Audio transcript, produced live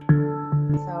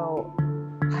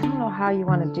how you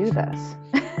want to do this.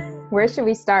 Where should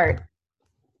we start?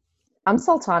 I'm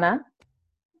Sultana.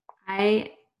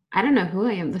 I I don't know who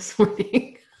I am this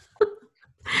morning.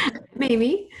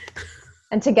 Maybe.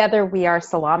 And together we are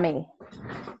Salami.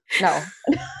 No,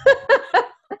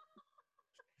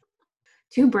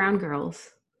 Two brown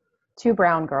girls. two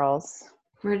brown girls.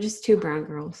 We're just two brown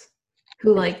girls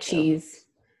who It's like true. cheese.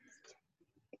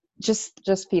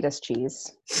 Just feed us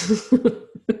cheese.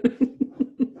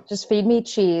 Just feed me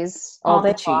cheese all All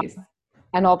the day long cheese.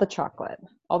 and all the chocolate.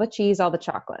 All the cheese, all the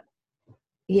chocolate.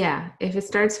 Yeah, if it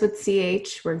starts with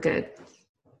CH, we're good.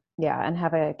 Yeah, and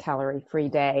have a calorie-free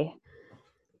day.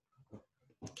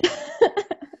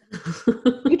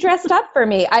 You dressed up for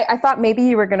me. I thought maybe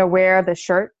you were going to wear the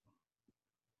shirt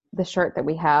that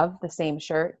we have, the same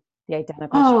shirt, the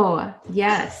identical shirt. Oh,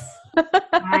 yes.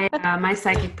 My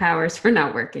psychic powers were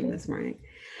not working this morning.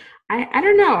 I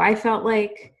don't know. I felt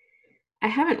like I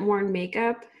haven't worn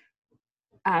makeup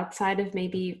outside of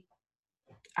maybe,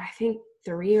 I think,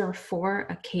 3 or 4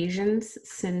 occasions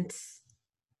since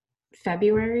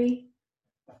February.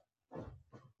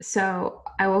 So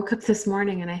I woke up this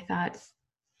morning and I thought,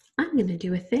 I'm going to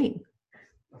do a thing.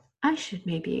 I should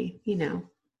maybe,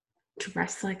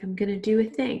 dress like I'm going to do a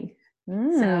thing.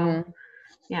 So,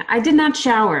 yeah, I did not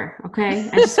shower. Okay.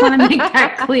 I just want to make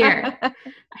that clear. I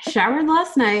showered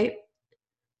last night.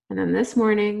 And then this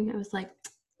morning I was like,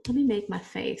 let me make my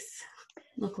face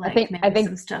look like I think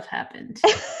some stuff happened.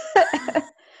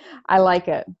 I like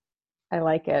it. I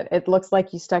like it. It looks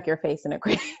like you stuck your face in a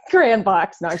crayon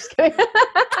box. No, I'm just kidding.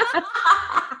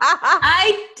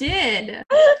 I did.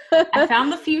 I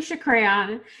found the fuchsia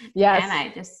crayon. Yes. And I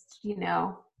just,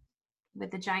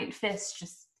 with the giant fist,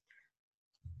 just,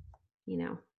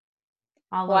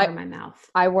 all over my mouth.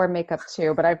 I wore makeup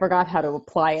too, but I forgot how to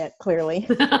apply it clearly.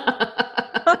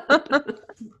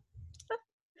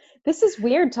 This is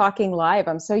weird talking live.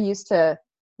 I'm so used to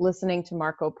listening to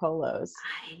Marco Polo's.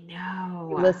 I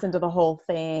know. You listen to the whole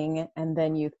thing and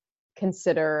then you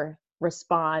consider,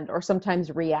 respond, or sometimes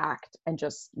react and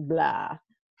just blah.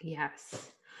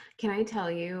 Yes. Can I tell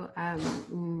you,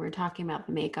 when we're talking about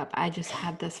the makeup, I just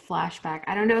had this flashback.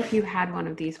 I don't know if you had one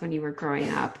of these when you were growing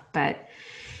up, but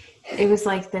it was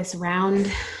like this round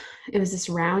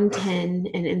tin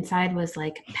and inside was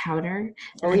like powder.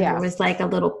 And yeah. There was like a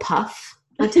little puff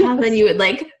on top and you would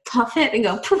like puff it and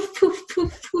go poof, poof,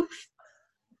 poof, poof.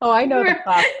 Oh, I know the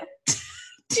puff.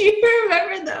 Do you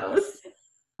remember those?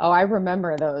 Oh, I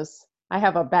remember those. I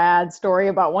have a bad story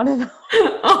about one of them.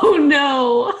 Oh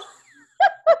no.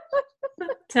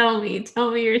 Tell me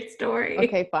your story.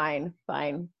 Okay, fine.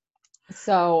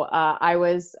 So I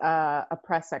was a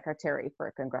press secretary for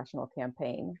a congressional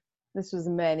campaign. This was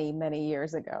many, many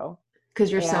years ago.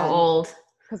 Because you're so old.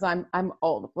 Because I'm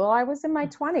old. Well, I was in my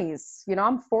 20s.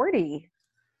 I'm 40.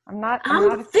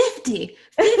 I'm 50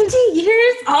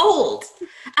 years old.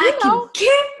 I can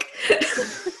kick.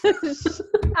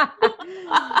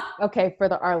 Okay,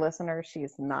 for our listeners,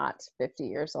 she's not 50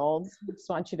 years old. I just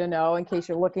want you to know, in case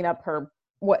you're looking up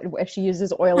what if she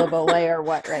uses oil of Olay or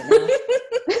what right now.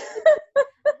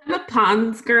 I'm a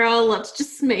Pond's girl. Let's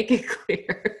just make it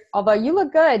clear. Although you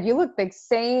look good. You look the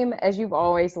same as you've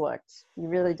always looked. You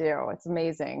really do. It's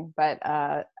amazing. But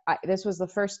this was the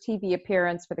first TV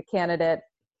appearance for the candidate.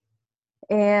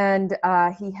 And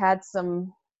he had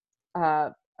some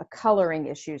coloring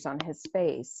issues on his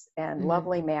face. And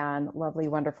lovely man, lovely,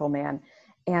 wonderful man.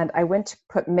 And I went to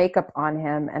put makeup on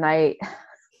him. And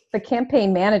the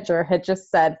campaign manager had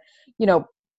just said,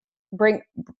 bring,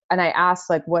 and I asked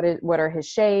like, what are his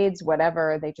shades,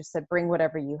 whatever. They just said, bring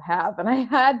whatever you have. And I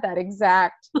had that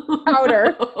exact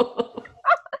powder.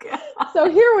 So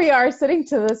here we are sitting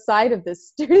to the side of this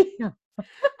studio.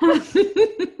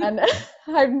 And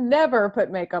I've never put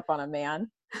makeup on a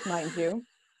man, mind you.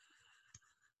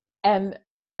 And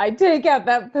I take out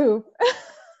that poof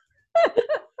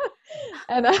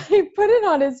and I put it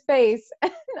on his face.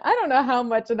 And I don't know how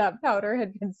much of that powder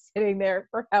had been sitting there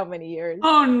for how many years.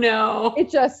 Oh no.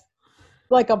 It just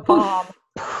like a bomb.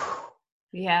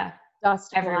 Yeah.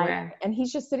 Dust everywhere. flying. And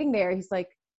he's just sitting there. He's like,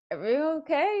 "Are you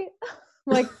okay?"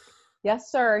 I'm like, yes,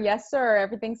 sir.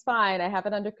 Everything's fine. I have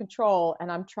it under control.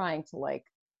 And I'm trying to like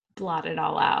blot it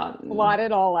all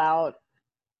out,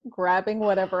 grabbing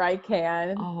whatever I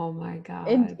can. Oh my God.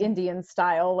 Indian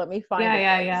style. Let me find it.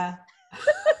 Yeah.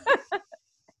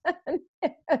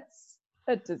 It's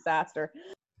a disaster.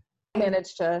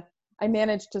 I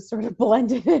managed to sort of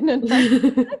blend it in and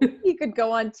he could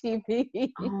go on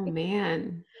TV. Oh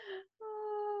man.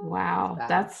 Wow.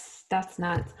 That's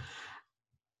nuts.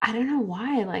 I don't know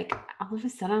why, like all of a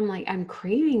sudden I'm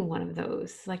craving one of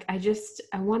those. Like I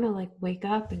want to like wake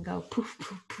up and go poof,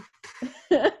 poof, poof, poof.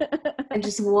 and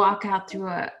just walk out through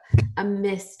a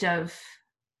mist of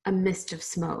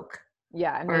smoke.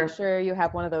 Yeah, and make sure you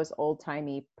have one of those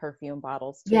old-timey perfume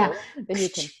bottles too. Yeah. Then you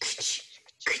can.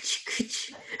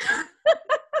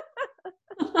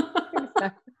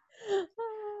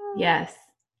 Yes,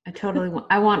 I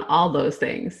want all those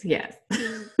things. Yes.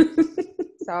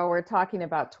 So we're talking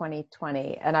about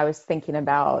 2020, and I was thinking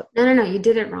about. No, you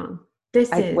did it wrong.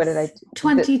 What did I do?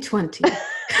 2020.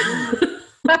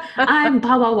 I'm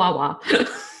Bawa Wawa.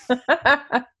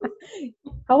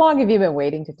 How long have you been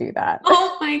waiting to do that?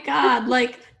 Oh my God.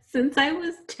 Like since I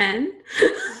was 10.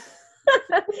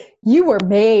 You were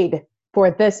made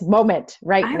for this moment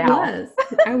now.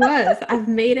 I was. I've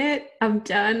made it. I'm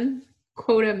done.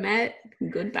 Quota met.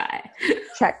 Goodbye.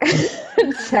 Check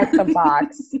the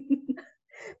box.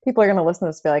 People are going to listen to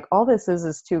this and be like, all this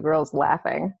is two girls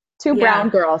laughing. Two brown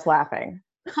girls laughing.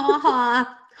 Ha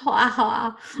ha. Ha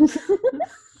ha.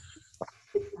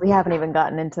 We haven't even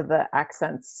gotten into the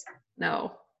accents.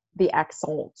 No. The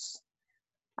accents.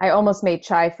 I almost made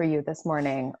chai for you this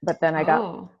morning, but then I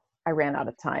ran out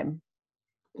of time.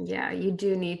 Yeah, you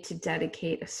do need to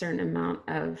dedicate a certain amount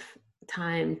of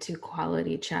time to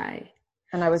quality chai.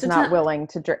 And I was not willing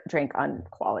to drink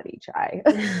unquality chai.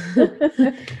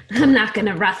 I'm not going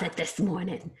to rough it this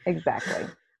morning. Exactly.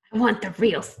 I want the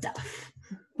real stuff.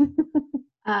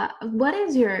 What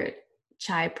is your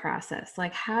chai process?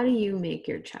 Like, how do you make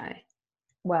your chai?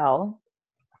 Well,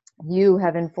 you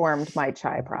have informed my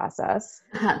chai process.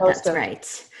 That's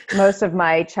right. Most of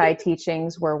my chai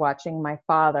teachings were watching my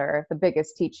father. The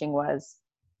biggest teaching was,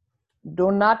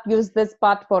 do not use this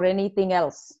pot for anything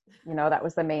else. You know, that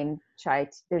was the main chai.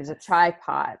 There's a chai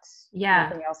pot. Yeah.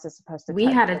 Nothing else is supposed to. We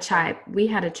had a chai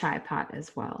pot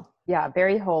as well. Yeah,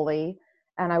 very holy.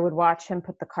 And I would watch him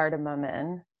put the cardamom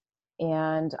in,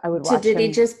 and I would watch. So did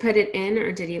he just put it in,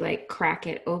 or did he like crack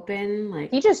it open?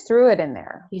 Like he just threw it in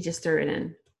there. He just threw it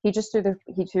in. He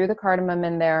threw the cardamom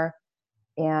in there,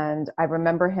 and I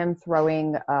remember him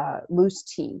throwing loose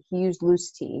tea. He used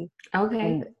loose tea.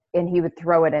 Okay. And he would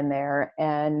throw it in there,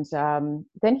 and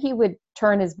then he would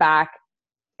turn his back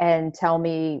and tell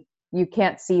me, "You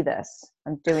can't see this.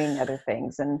 I'm doing other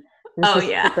things." And this is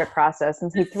a secret process. And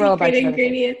he'd throw a bunch of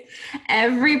ingredients.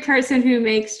 Every person who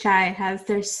makes chai has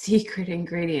their secret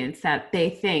ingredients that they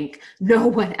think no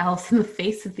one else on the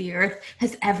face of the earth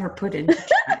has ever put into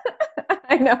chai.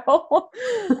 I know.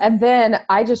 And then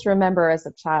I just remember as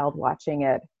a child watching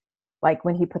it. Like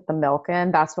when he put the milk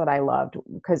in, that's what I loved,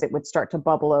 because it would start to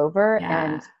bubble over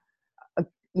and,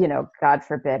 God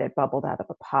forbid it bubbled out of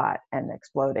a pot and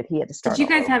exploded. He had to start. Did you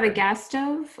guys have a gas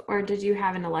stove or did you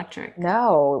have an electric?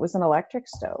 No, it was an electric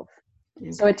stove.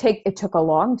 Okay. So it took a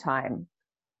long time,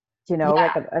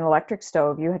 like an electric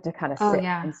stove, you had to kind of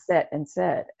sit and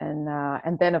sit.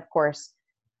 And then of course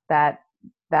that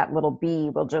little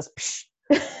bee will just,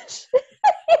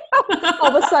 all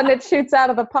of a sudden it shoots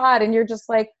out of the pot and you're just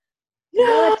like,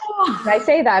 no. I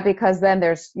say that because then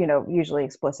there's, usually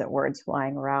explicit words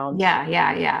flying around.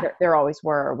 Yeah. There always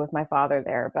were with my father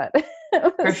there, but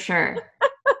for sure.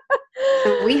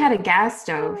 So we had a gas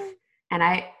stove,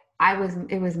 and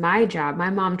it was my job. My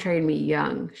mom trained me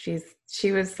young. She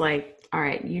was like, all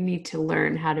right, you need to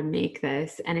learn how to make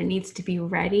this, and it needs to be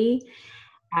ready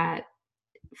at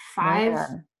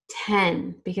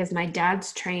 5:10 because my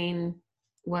dad's train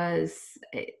was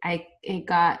it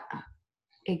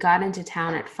got into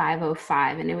town at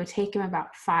 5:05, and it would take him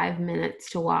about 5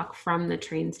 minutes to walk from the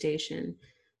train station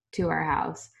to our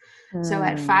house. So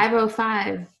at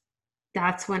 5:05,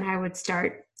 that's when I would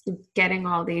start getting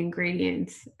all the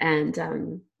ingredients.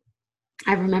 And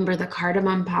I remember the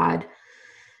cardamom pod.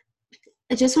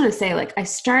 I just want to say, like, I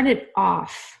started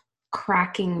off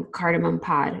cracking cardamom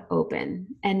pod open.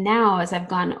 And now as I've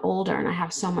gotten older and I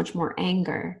have so much more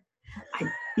anger, I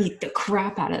beat the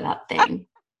crap out of that thing.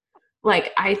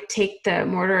 Like I take the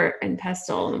mortar and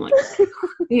pestle and I'm like,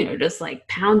 just like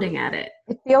pounding at it.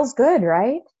 It feels good,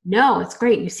 right? No, it's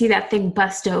great. You see that thing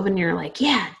bust open and you're like,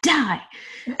 yeah, die.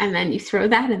 And then you throw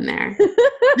that in there.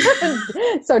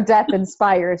 So death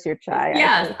inspires your chai.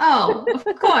 Yes. Oh, of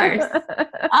course.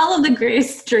 All of the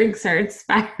greatest drinks are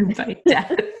inspired by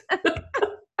death.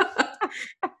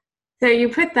 So you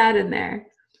put that in there.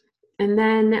 And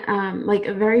then like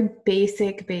a very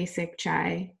basic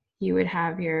chai. You would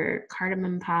have your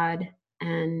cardamom pod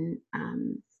and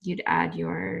you'd add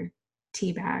your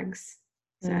tea bags.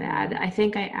 So I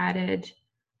think it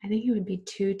would be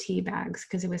 2 tea bags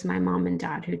because it was my mom and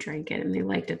dad who drank it and they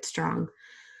liked it strong.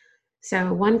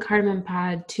 So 1 cardamom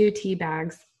pod, 2 tea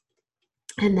bags.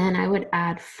 And then I would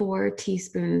add 4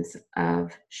 teaspoons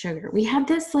of sugar. We had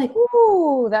this like,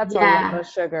 ooh, that's a lot of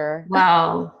sugar.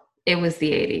 Well, it was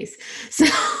the 80s. So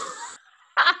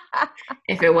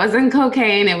if it wasn't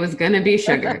cocaine, it was going to be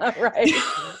sugar. Right.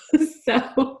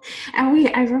 So, and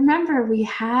I remember we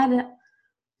had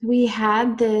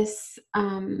this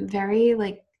very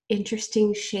like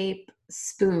interesting shape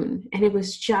spoon, and it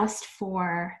was just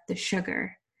for the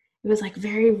sugar. It was like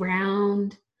very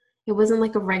round. It wasn't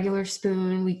like a regular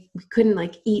spoon. We couldn't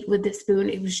like eat with the spoon.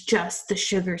 It was just the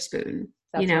sugar spoon,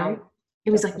 That's you know? right. It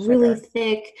was Just like the really sugar.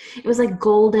 thick. It was like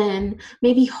golden,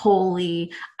 maybe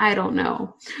holy. I don't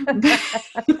know.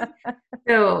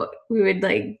 So we would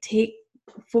like take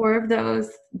 4 of those,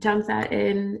 dunk that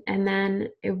in, and then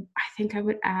I think I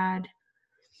would add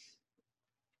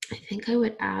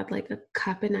like a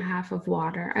cup and a half of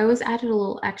water. I always added a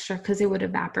little extra because it would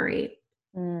evaporate.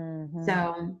 Mm-hmm.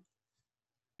 So,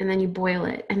 and then you boil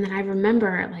it. And then I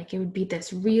remember like it would be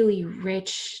this really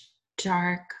rich,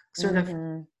 dark, sort of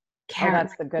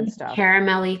That's the good stuff.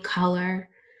 caramelly color.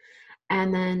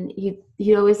 And then you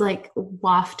always like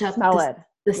waft up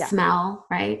the smell,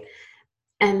 right?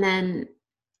 And then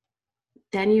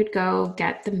you'd go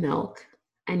get the milk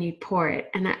and you'd pour it.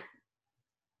 And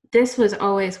this was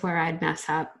always where I'd mess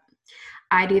up.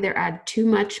 I'd either add too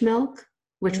much milk,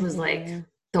 which was like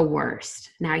the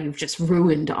worst. Now you've just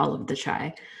ruined all of the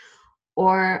chai.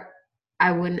 Or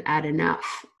I wouldn't add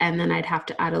enough. And then I'd have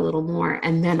to add a little more,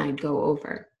 and then I'd go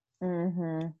over.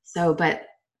 So, but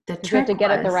the trick, you have to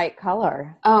get it the right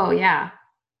color. Oh yeah.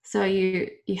 So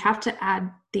you have to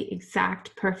add the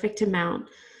exact perfect amount.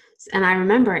 And I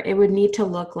remember it would need to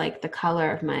look like the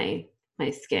color of my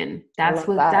skin. That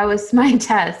was my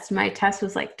test. My test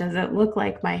was like, does it look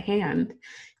like my hand?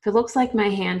 If it looks like my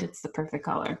hand, it's the perfect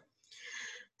color.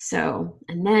 So,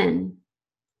 and then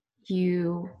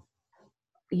you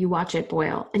watch it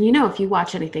boil. And if you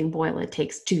watch anything boil, it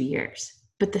takes 2 years.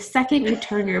 But the second you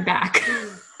turn your back,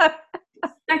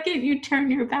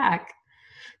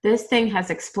 this thing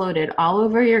has exploded all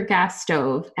over your gas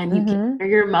stove, and you can hear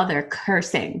your mother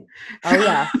cursing. Oh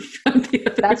yeah.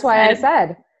 That's why I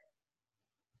said,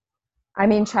 I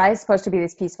mean, chai is supposed to be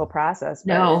this peaceful process.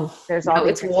 But there's all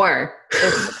it's war.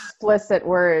 There's explicit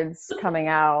words coming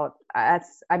out.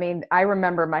 I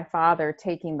remember my father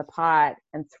taking the pot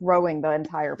and throwing the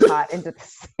entire pot into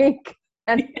the sink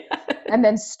and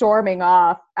then storming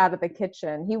off out of the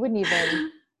kitchen. He wouldn't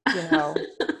even,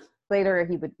 later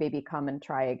he would maybe come and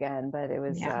try again, but it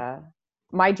was,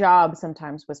 my job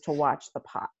sometimes was to watch the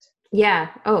pot. Yeah.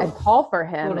 Oh, and call for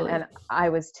him. Totally. And I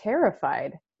was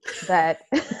terrified that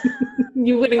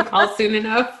you wouldn't call soon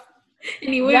enough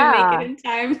and you wouldn't make it in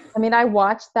time. I mean, I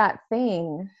watched that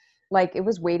thing like it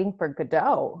was waiting for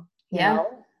Godot. You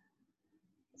know?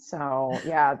 So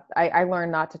yeah, I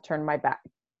learned not to turn my back.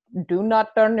 Do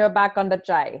not turn your back on the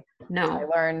chai. No. So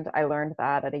I learned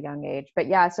that at a young age. But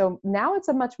yeah, so now it's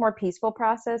a much more peaceful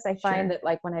process. I find that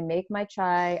like when I make my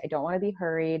chai, I don't want to be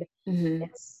hurried.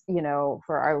 It's,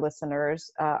 for our listeners,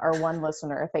 our one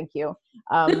listener, thank you.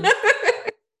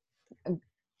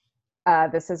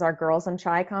 This is our girls and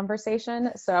chai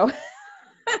conversation. So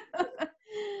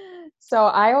so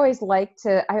I always like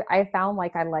to, I found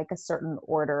like I like a certain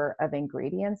order of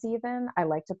ingredients even. I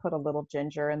like to put a little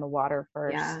ginger in the water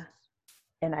first. Yeah.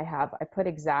 And I put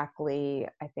exactly,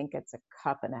 I think it's 1.5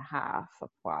 cups of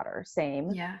water. Same.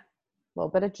 Yeah. A little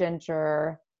bit of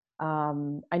ginger. I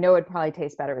know it'd probably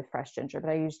taste better with fresh ginger, but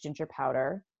I use ginger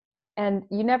powder. And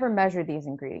you never measure these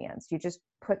ingredients. You just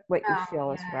put what you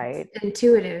feel is right. It's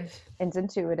intuitive. It's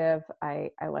intuitive.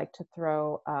 I like to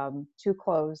throw 2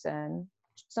 cloves in,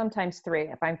 sometimes 3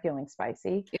 if I'm feeling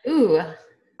spicy. Ooh.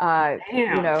 A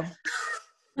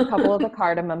couple of the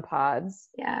cardamom pods.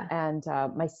 Yeah. And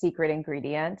my secret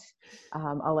ingredient.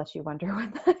 I'll let you wonder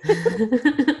what that is.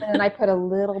 And I put a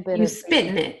little bit of spit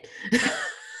in it.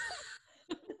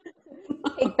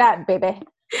 Take that, baby.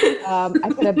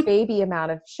 I put a baby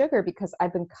amount of sugar because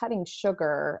I've been cutting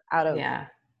sugar out of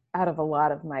a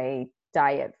lot of my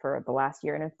diet for the last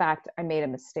year. And in fact, I made a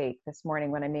mistake this morning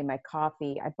when I made my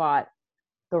coffee. I bought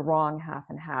the wrong half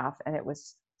and half, and it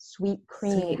was sweet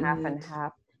cream half and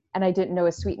half. And I didn't know it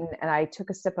was sweetened. And I took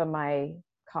a sip of my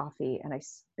coffee and I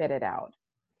spit it out.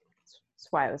 That's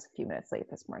why I was a few minutes late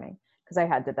this morning, because I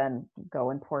had to then go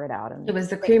and pour it out. And it was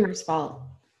the creamer's fault.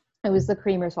 It was the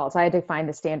creamer's fault. So I had to find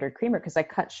the standard creamer because I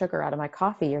cut sugar out of my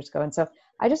coffee years ago. And so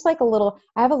I just like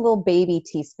I have a little baby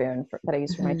teaspoon that I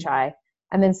use for my chai.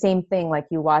 And then same thing, like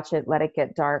you watch it, let it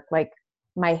get dark, like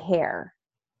my hair.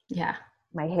 Yeah.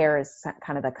 My hair is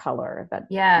kind of the color that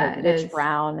rich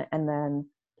brown. And then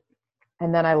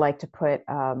I like to put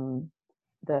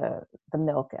the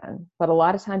milk in. But a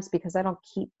lot of times, because I don't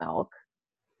keep milk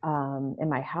in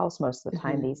my house most of the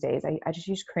time these days, I just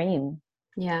use cream.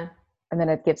 Yeah. and then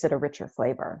it gives it a richer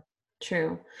flavor.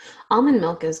 True. Almond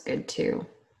milk is good too.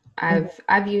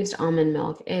 I've used almond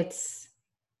milk. It's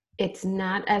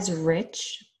not as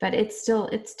rich, but it still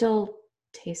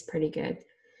tastes pretty good.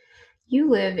 You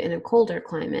live in a colder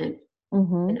climate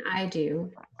than I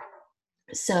do.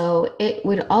 So it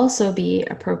would also be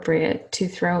appropriate to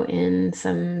throw in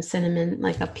some cinnamon,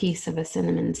 like a piece of a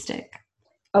cinnamon stick.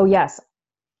 Oh yes,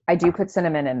 I do put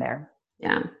cinnamon in there.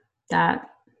 Yeah, I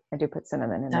do put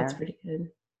cinnamon in there. That's pretty good.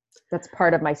 That's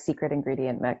part of my secret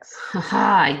ingredient mix.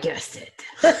 Haha, I guessed it.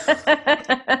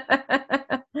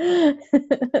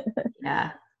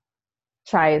 Yeah.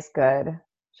 Chai is good.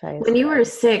 When you were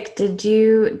sick, did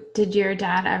your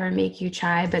dad ever make you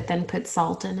chai but then put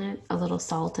salt in it, a little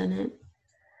salt in it?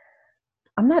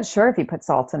 I'm not sure if he put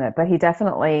salt in it, but he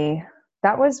definitely,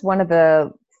 that was one of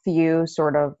the few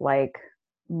sort of like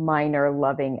minor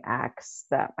loving acts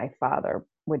that my father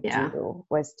would do,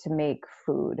 was to make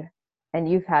food. And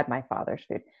you've had my father's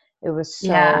food. It was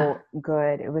so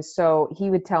good. It was so, he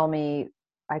would tell me,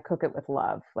 I cook it with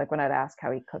love. Like when I'd ask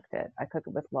how he cooked it, I cook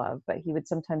it with love. But he would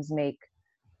sometimes make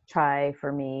chai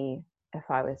for me if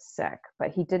I was sick,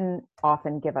 but he didn't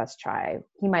often give us chai.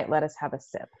 He might let us have a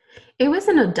sip. It was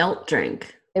an adult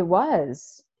drink. It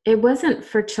was. It wasn't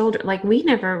for children. Like we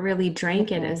never really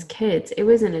drank it as kids. It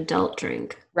was an adult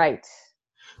drink. Right.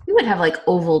 We would have like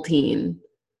Ovaltine.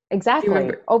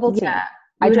 Exactly. Ovaltine. Yeah.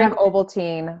 I drank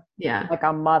Ovaltine like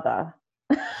a mother.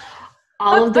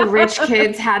 All of the rich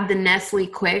kids had the Nestle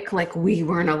Quick. Like we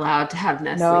weren't allowed to have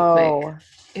Nestle Quick.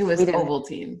 It was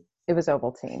Ovaltine. It was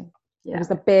Ovaltine. Yeah. It was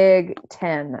the big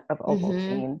tin of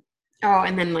Ovaltine. Mm-hmm. Oh,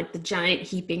 and then like the giant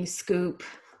heaping scoop.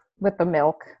 With the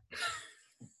milk.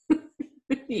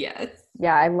 Yes.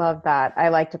 Yeah, I love that. I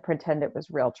like to pretend it was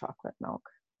real chocolate milk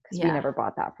because we never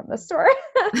bought that from the store.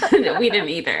 No, we didn't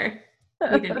either.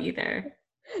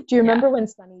 Do you remember when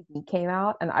Sunny D came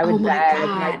out? And I would beg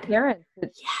my parents,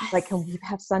 like, can we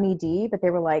have Sunny D? But they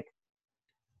were like,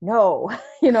 no.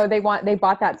 You know, they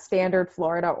bought that standard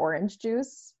Florida orange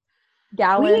juice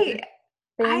gallon thing.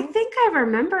 I think I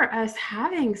remember us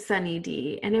having Sunny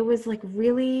D, and it was like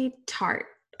really tart.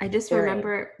 I just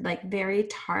remember like very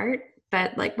tart,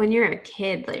 but like when you're a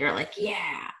kid, like, you're like,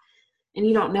 yeah, and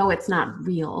you don't know it's not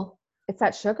real. It's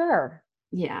that sugar.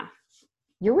 Yeah.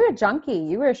 You were a junkie.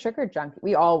 You were a sugar junkie.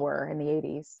 We all were in the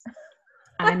 80s.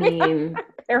 I mean,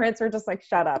 parents were just like,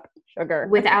 shut up, sugar.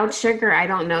 Without sugar, I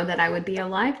don't know that I would be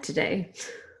alive today.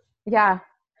 Yeah.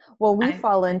 Well, we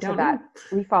fall into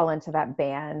that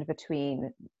band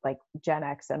between like Gen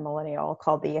X and millennial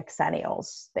called the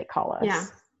Xennials, they call us. Yeah.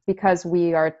 Because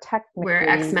we're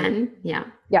X-Men. Yeah.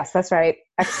 Yes, that's right.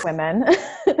 X-women.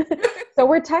 So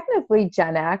we're technically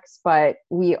Gen X, but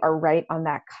we are right on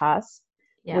that cusp.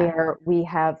 Yeah. Where we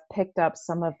have picked up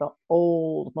some of the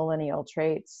old millennial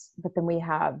traits, but then we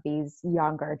have these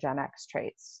younger Gen X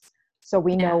traits. So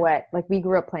we know like we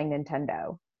grew up playing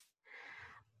Nintendo.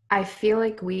 I feel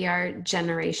like we are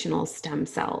generational stem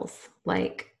cells.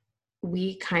 Like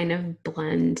we kind of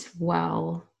blend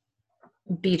well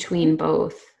between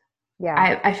both.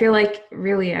 Yeah. I feel like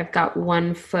really I've got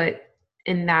one foot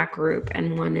in that group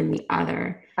and one in the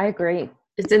other. I agree.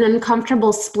 It's an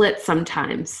uncomfortable split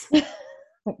sometimes.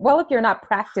 Well, if you're not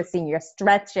practicing your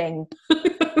stretching,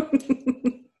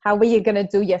 how are you going to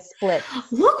do your split?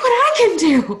 Look what I can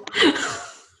do.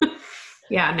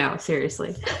 Yeah, no,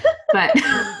 seriously. But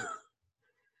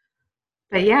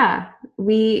yeah,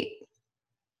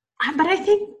 but I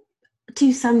think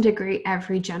to some degree,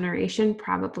 every generation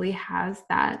probably has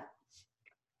that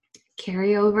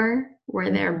carryover where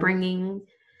they're bringing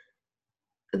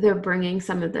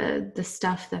some of the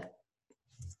stuff that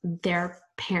their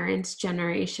parents'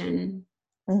 generation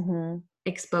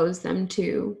exposed them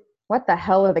to. What the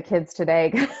hell are the kids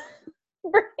today?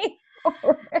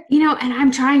 You know, and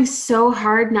I'm trying so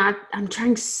hard not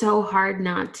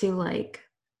to like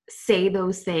say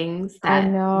those things that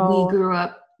we grew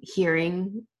up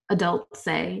hearing adults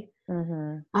say.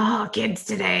 Oh, kids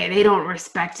today, they don't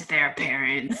respect their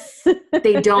parents.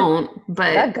 They don't,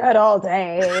 but the good old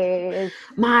days.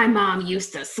 My mom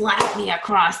used to slap me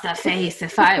across the face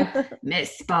if I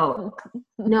misspoke.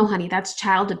 No, honey, that's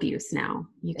child abuse now.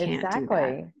 You can't do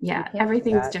that. Yeah,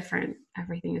 everything's different.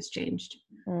 Everything has changed.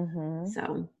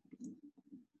 So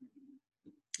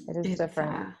it is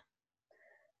different.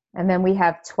 And then we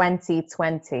have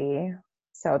 2020.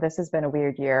 So this has been a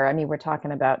weird year. I mean, we're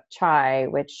talking about chai,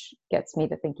 which gets me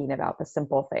to thinking about the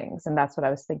simple things. And that's what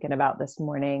I was thinking about this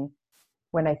morning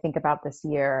when I think about this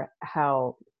year,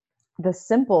 how the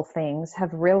simple things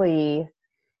have really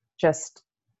just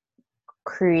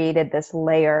created this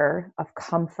layer of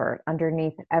comfort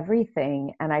underneath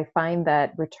everything. And I find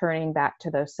that returning back to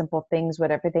those simple things,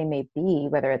 whatever they may be,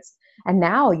 whether it's, and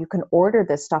now you can order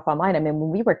this stuff online. I mean,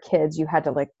 when we were kids, you had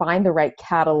to like find the right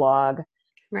catalog,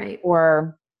 Right.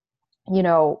 or,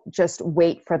 just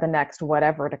wait for the next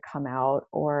whatever to come out,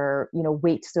 or,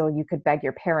 wait till you could beg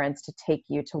your parents to take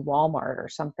you to Walmart or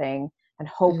something and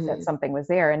hope that something was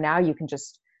there. And now you can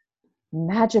just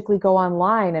magically go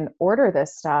online and order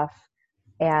this stuff.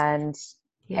 And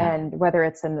whether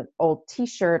it's an old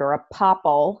t-shirt or a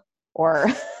popple or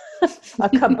a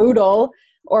caboodle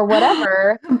or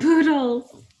whatever.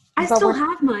 Caboodles. I still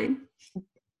have mine.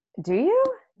 Do you?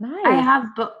 Nice.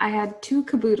 I had 2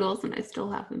 caboodles and I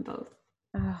still have them both.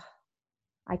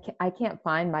 I can't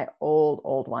find my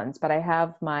old ones, but I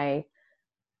have my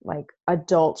like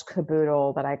adult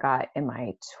caboodle that I got in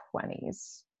my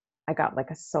 20s. I got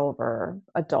like a silver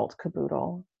adult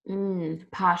caboodle.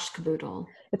 Posh caboodle.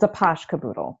 It's a posh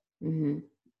caboodle. Mm-hmm.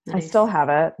 Nice. I still have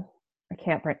it. I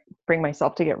can't bring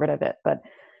myself to get rid of it, but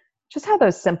just how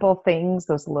those simple things,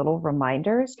 those little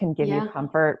reminders can give you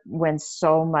comfort when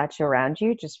so much around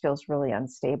you just feels really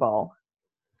unstable.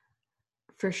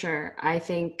 For sure. I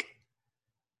think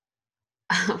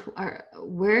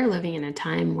we're living in a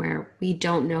time where we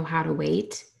don't know how to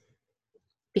wait,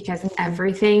 because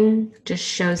everything just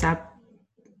shows up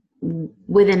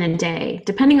within a day,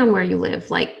 depending on where you live.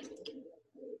 Like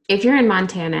if you're in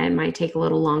Montana, it might take a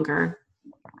little longer.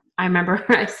 I remember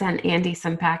I sent Andy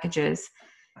some packages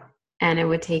and it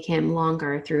would take him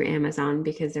longer through Amazon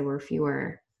because there were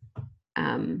fewer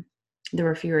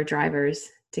drivers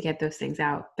to get those things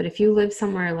out. But if you live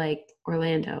somewhere like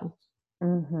Orlando,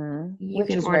 you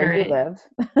can order it. Live.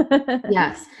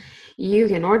 Yes, you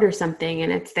can order something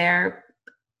and it's there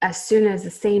as soon as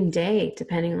the same day,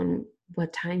 depending on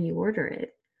what time you order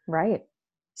it. Right.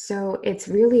 So it's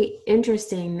really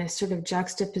interesting, this sort of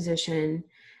juxtaposition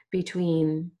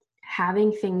between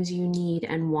having things you need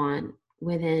and want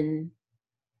within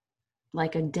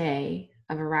like a day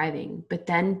of arriving, but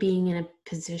then being in a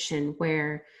position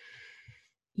where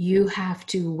you have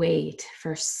to wait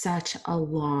for such a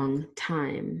long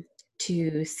time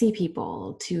to see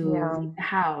people, to leave the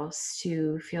house,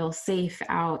 to feel safe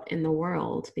out in the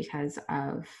world because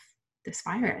of this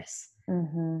virus.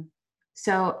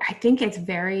 So I think it's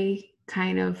very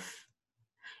kind of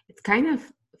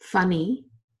funny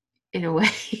in a way.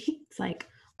 It's like,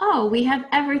 oh, we have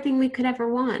everything we could ever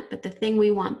want, but the thing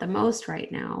we want the most right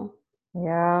now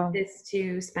is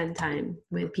to spend time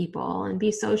with people and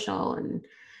be social and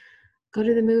go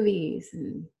to the movies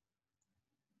and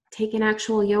take an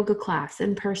actual yoga class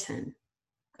in person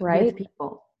with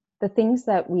people. The things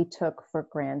that we took for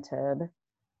granted,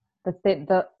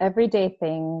 the everyday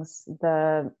things,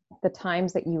 the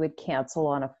times that you would cancel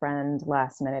on a friend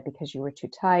last minute because you were too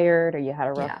tired or you had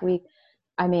a rough week.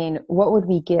 I mean, what would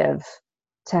we give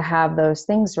to have those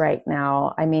things right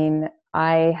now? I mean,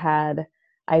 I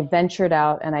ventured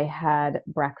out and I had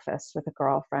breakfast with a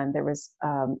girlfriend. It was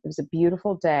a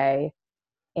beautiful day,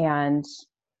 and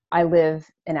I live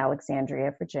in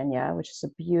Alexandria, Virginia, which is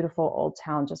a beautiful old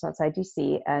town just outside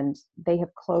DC. And they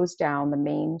have closed down the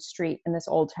main street in this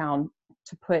old town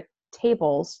to put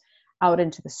tables out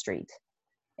into the street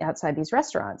outside these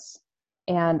restaurants.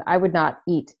 And I would not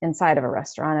eat inside of a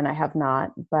restaurant, and I have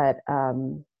not, but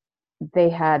they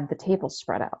had the tables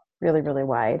spread out really, really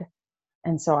wide.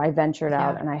 And so I ventured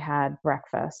out and I had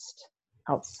breakfast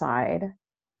outside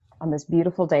on this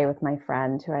beautiful day with my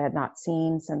friend who I had not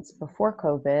seen since before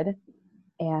COVID.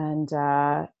 And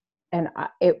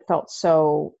it felt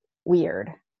so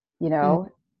weird,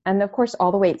 and of course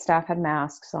all the wait staff had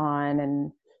masks on,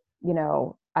 and,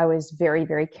 I was very,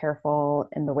 very careful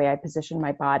in the way I positioned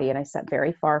my body, and I sat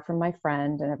very far from my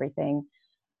friend and everything.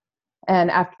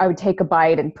 And after I would take a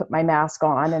bite and put my mask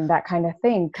on and that kind of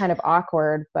thing, kind of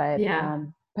awkward, but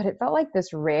it felt like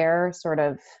this rare sort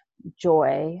of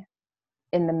joy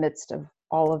in the midst of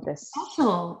all of this.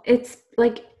 Also, it's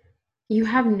like you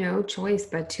have no choice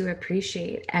but to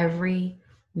appreciate every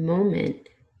moment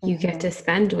you get to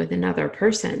spend with another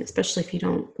person, especially if you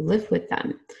don't live with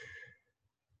them,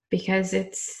 because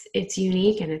it's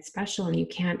unique and it's special and you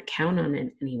can't count on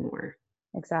it anymore.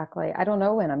 Exactly. I don't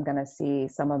know when I'm going to see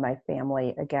some of my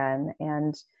family again.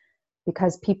 And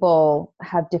because people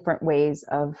have different ways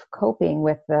of coping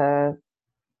with the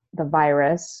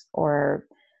virus, or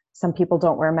some people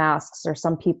don't wear masks, or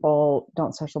some people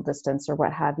don't social distance, or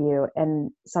what have you.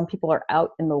 And some people are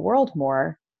out in the world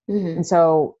more. And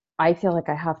so I feel like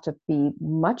I have to be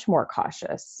much more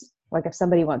cautious. Like if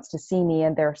somebody wants to see me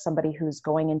and they're somebody who's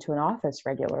going into an office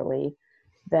regularly,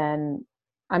 then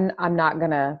I'm not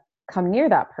going to come near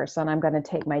that person, I'm going to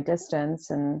take my distance,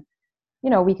 and,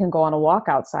 we can go on a walk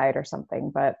outside or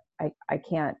something, but I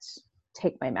can't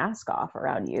take my mask off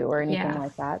around you or anything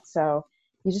like that. So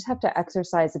you just have to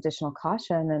exercise additional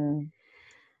caution, and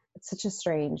it's such a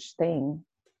strange thing.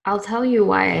 I'll tell you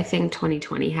why I think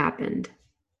 2020 happened.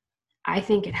 I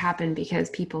think it happened because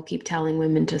people keep telling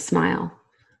women to smile.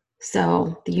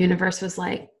 So the universe was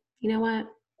like, you know what?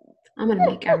 I'm going to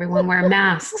make everyone wear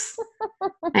masks.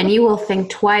 And you will think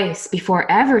twice before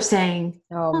ever saying,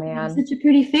 oh man, you have such a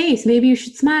pretty face. Maybe you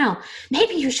should smile.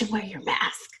 Maybe you should wear your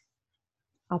mask.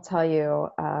 I'll tell you,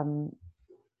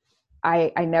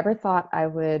 I never thought I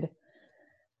would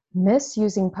miss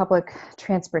using public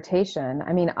transportation.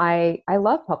 I mean, I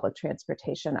love public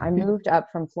transportation. I moved up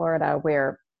from Florida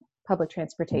where public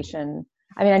transportation,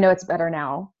 I mean, I know it's better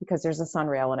now because there's a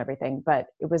Sunrail and everything, but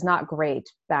it was not great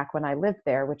back when I lived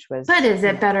there, which was. But is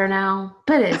it better now?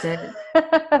 But is it?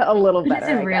 A little better.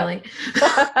 Is it really?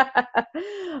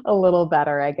 A little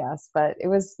better, I guess. But it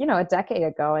was, a decade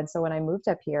ago. And so when I moved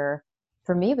up here,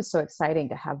 for me, it was so exciting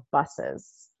to have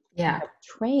buses, have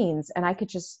trains, and I could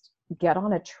just get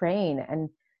on a train and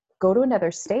go to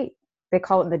another state. They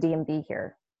call it the DMV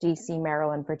here, DC,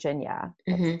 Maryland, Virginia.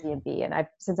 That's DMV. And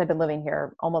since I've been living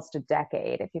here almost a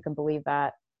decade, if you can believe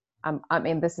that, I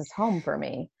mean, this is home for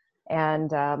me.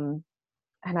 And I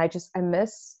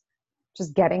miss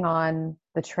just getting on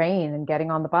the train and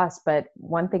getting on the bus. But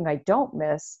one thing I don't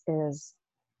miss is,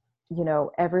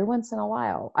 every once in a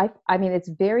while, I mean, it's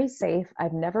very safe.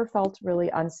 I've never felt really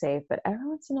unsafe, but every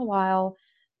once in a while,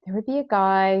 there would be a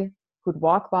guy who'd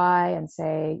walk by and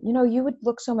say, you would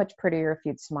look so much prettier if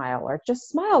you'd smile, or just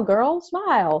smile, girl,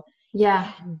 smile.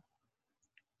 Yeah.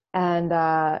 And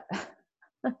I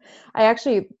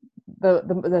actually,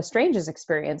 the strangest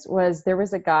experience was there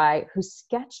was a guy who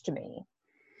sketched me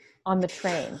on the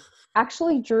train,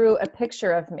 actually drew a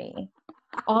picture of me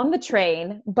on the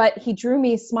train, but he drew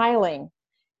me smiling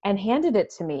and handed it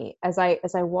to me as I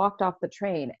walked off the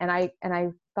train. And I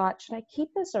thought, should I keep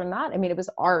this or not? I mean, it was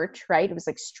art, right? It was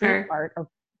like street art, or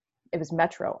it was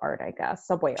metro art, I guess,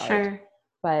 subway art.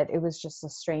 But it was just a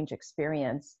strange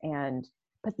experience.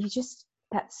 But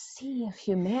that sea of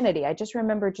humanity, I just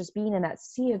remember just being in that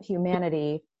sea of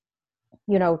humanity,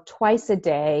 twice a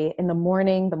day, in the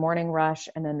morning rush,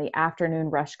 and then the afternoon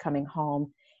rush coming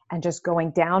home, and just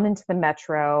going down into the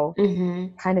metro,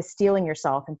 kind of stealing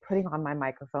yourself and putting on my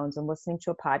microphones and listening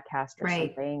to a podcast or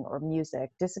something, or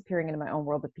music, disappearing into my own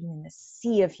world, but being in this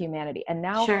sea of humanity. And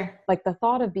now, like, the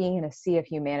thought of being in a sea of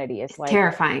humanity is like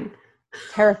terrifying.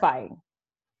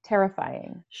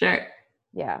 Sure.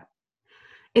 Yeah.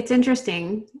 It's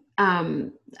interesting.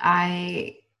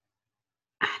 I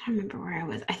don't remember where I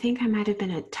was. I think I might have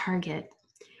been at Target,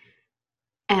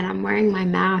 and I'm wearing my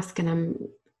mask, and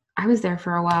I was there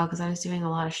for a while because I was doing a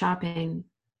lot of shopping.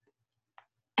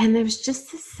 And there's just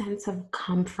this sense of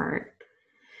comfort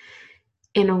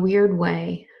in a weird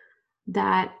way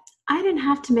that I didn't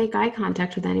have to make eye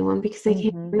contact with anyone because they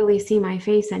can't really see my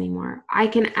face anymore. I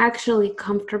can actually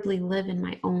comfortably live in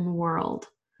my own world.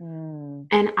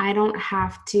 And I don't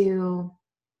have to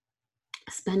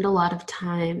spend a lot of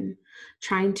time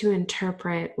trying to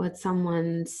interpret what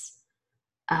someone's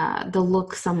the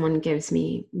look someone gives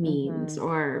me means,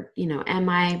 or, am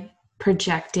I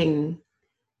projecting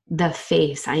the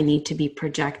face I need to be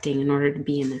projecting in order to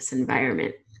be in this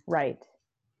environment? Right.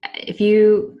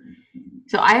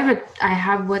 So I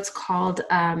have what's called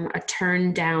a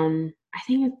turn down. I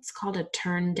think it's called a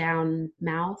turn down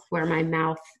mouth, where my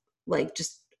mouth, like,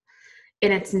 just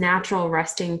in its natural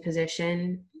resting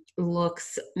position,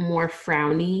 looks more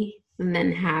frowny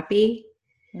than happy.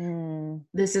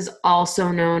 This is also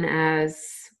known as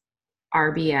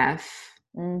RBF,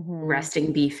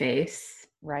 resting B face.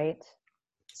 Right.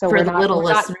 So for the little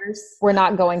listeners, we're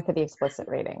not going for the explicit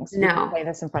ratings. No. You can play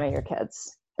this in front of your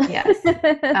kids. Yes.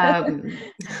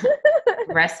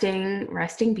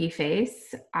 Resting B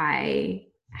face. I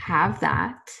have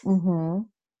that.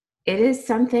 It is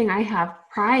something I have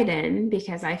pride in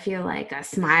because I feel like a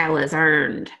smile is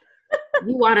earned.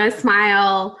 You want to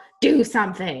smile, do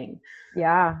something.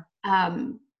 Yeah.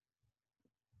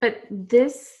 But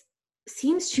this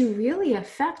seems to really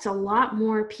affect a lot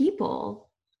more people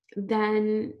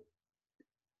than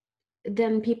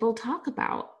people talk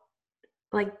about.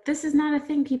 Like, this is not a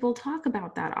thing people talk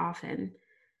about that often.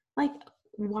 Like,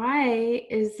 why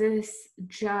is this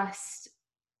just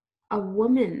a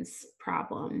woman's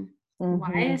problem?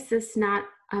 Why is this not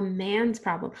a man's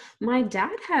problem? My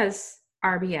dad has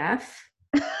RBF.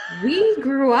 We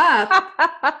grew up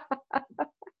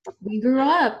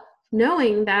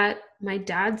knowing that my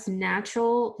dad's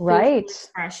natural facial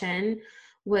expression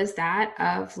was that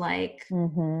of like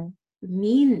Mm-hmm.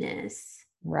 meanness.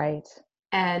 Right.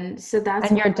 And so that's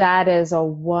And why, your dad is a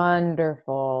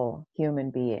wonderful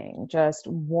human being, just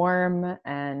warm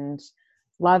and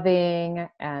loving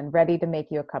and ready to make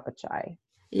you a cup of chai.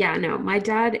 yeah, no, my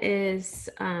dad is,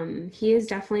 he is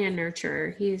definitely a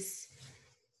nurturer. He's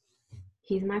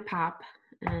my pop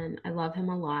and I love him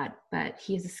a lot, but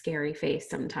he's a scary face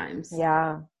sometimes,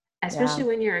 Yeah. Yeah. especially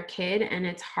when you're a kid and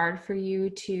it's hard for you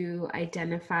to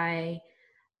identify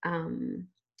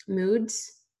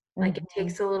moods. Like it Mm-hmm.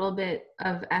 takes a little bit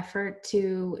of effort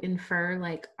to infer,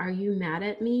 like, are you mad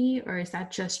at me or is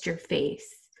that just your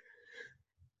face?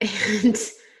 And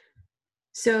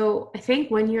so I think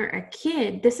when you're a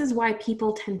kid, this is why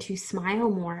people tend to smile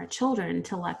more at children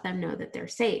to let them know that they're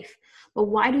safe. But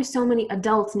why do so many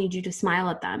adults need you to smile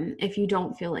at them if you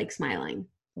don't feel like smiling?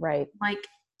 Right. Like,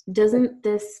 doesn't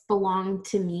this belong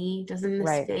to me? Doesn't this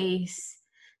Right. face,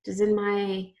 doesn't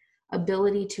my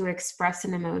ability to express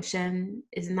an emotion,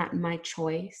 isn't that my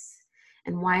choice?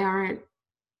 And why aren't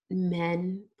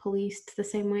men policed the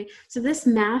same way? So this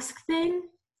mask thing,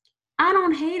 I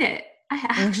don't hate it. I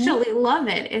Mm-hmm. actually love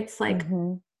it. It's like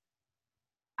Mm-hmm.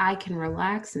 I can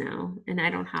relax now and I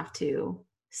don't have to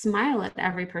smile at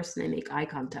every person I make eye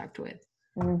contact with.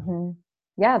 Mm-hmm.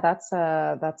 Yeah, that's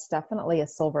definitely a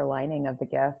silver lining of the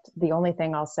gift. The only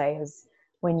thing I'll say is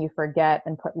when you forget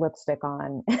and put lipstick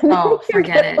on, and then Oh, you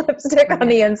forget get it. lipstick on Forget.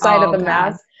 the inside of Oh the God.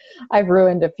 mask. I've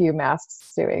ruined a few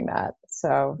masks doing that.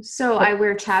 So, So but I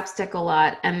wear chapstick a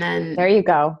lot and there then you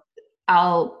go.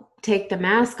 I'll take the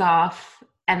mask off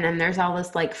and then there's all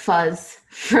this like fuzz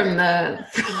from the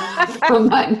from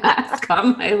my mask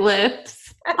on my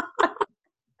lips. I'm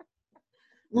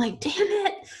like, damn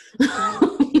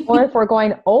Or it. if we're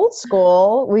going old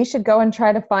school, we should go and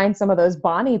try to find some of those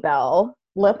Bonnie Bell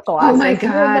lip Oh my glosses. Do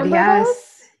you God, remember those?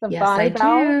 yes. The Yes, I Bonnie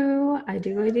Bell? do. I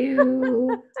do, I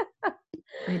do.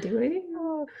 I do, I do.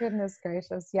 Oh, goodness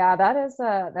gracious. Yeah, that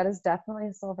is definitely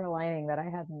a silver lining that I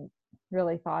hadn't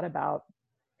really thought about.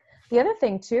 The other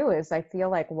thing too is I feel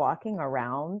like walking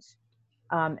around,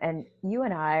 and you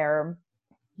and I are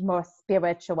more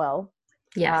spiritual.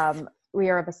 Yes. We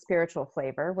are of a spiritual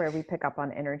flavor where we pick up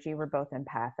on energy. We're both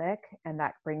empathic, and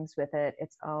that brings with it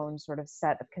its own sort of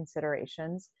set of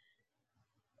considerations.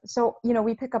 So,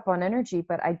 we pick up on energy,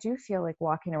 but I do feel like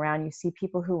walking around, you see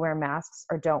people who wear masks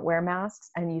or don't wear masks,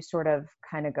 and you sort of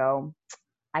kind of go,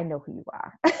 I know who you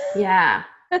are. Yeah.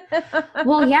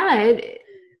 Well, yeah,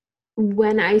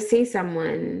 when I see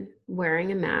someone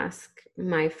wearing a mask,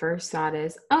 my first thought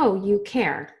is, oh, you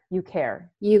care. You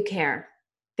care. You care.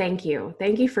 Thank you.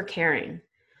 Thank you for caring.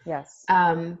 Yes.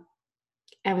 Um,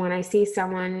 and when I see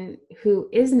someone who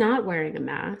is not wearing a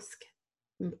mask,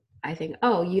 I think,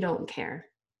 oh, you don't care.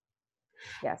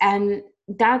 Yes. And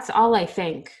that's all I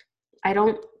think. I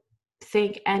don't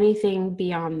think anything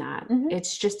beyond that. Mm-hmm.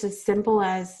 It's just as simple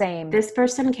as Same. this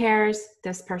person cares,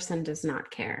 this person does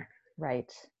not care.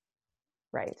 Right.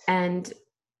 Right. And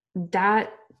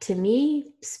that to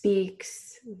me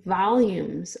speaks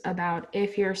volumes about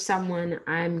if you're someone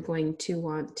I'm going to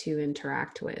want to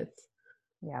interact with.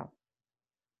 Yeah.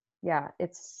 Yeah.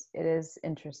 It is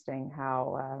interesting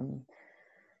how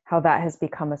that has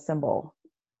become a symbol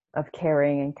of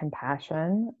caring and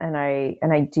compassion. And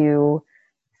I do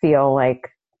feel like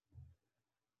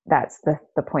that's the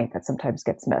point that sometimes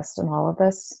gets missed in all of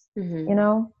this,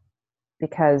 Mm-hmm.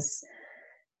 because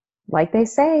like they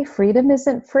say, freedom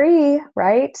isn't free,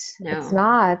 right? No.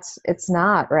 It's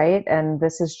not, right? And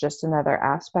this is just another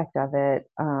aspect of it.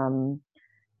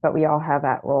 But we all have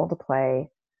that role to play.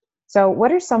 So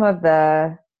what are some of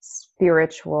the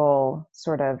spiritual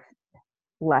sort of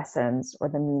lessons or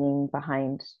the meaning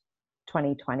behind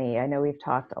 2020? I know we've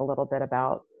talked a little bit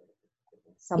about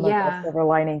some of the Yeah. silver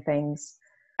lining things.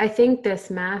 I think this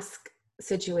mask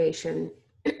situation,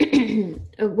 when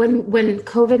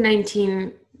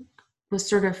COVID-19 was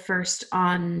sort of first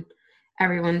on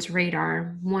everyone's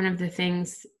radar, one of the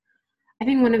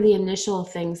initial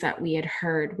things that we had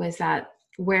heard was that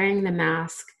wearing the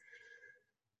mask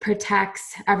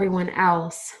protects everyone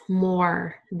else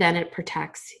more than it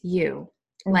protects you.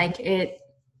 Mm-hmm. Like it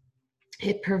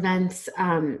prevents,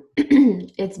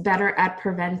 it's better at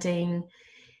preventing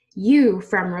you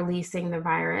from releasing the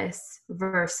virus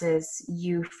versus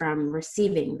you from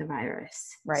receiving the virus.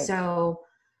 Right. So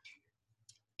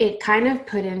it kind of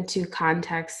put into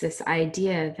context this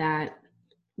idea that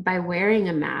by wearing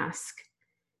a mask,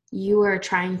 you are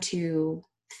trying to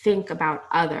think about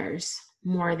others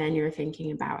more than you're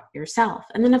thinking about yourself.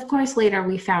 And then, of course, later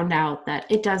we found out that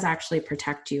it does actually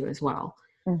protect you as well.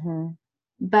 Mm-hmm.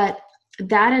 But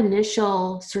that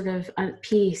initial sort of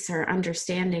piece or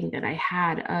understanding that I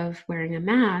had of wearing a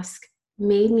mask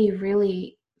made me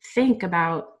really think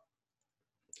about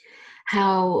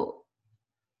how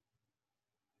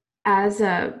as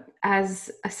a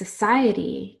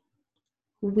society,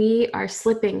 we are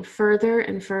slipping further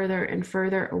and further and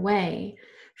further away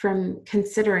from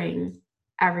considering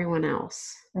everyone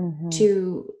else,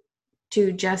 to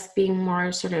just being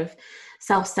more sort of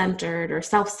self-centered or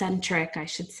self-centric, I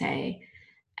should say,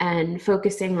 and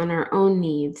focusing on our own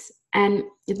needs. And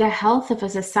the health of a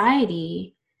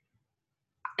society,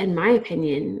 in my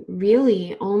opinion,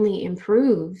 really only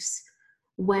improves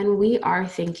when we are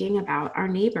thinking about our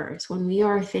neighbors, when we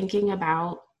are thinking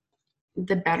about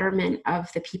the betterment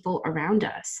of the people around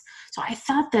us. So I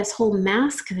thought this whole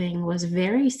mask thing was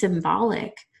very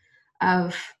symbolic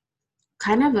of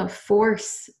kind of a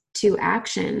force to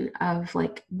action of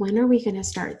like, when are we going to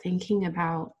start thinking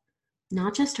about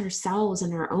not just ourselves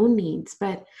and our own needs,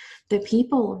 but the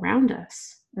people around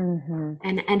us,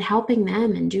 and helping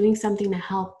them and doing something to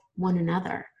help one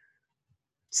another.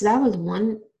 So that was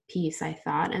one piece I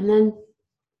thought. And then,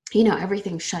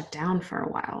 everything shut down for a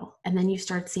while. And then you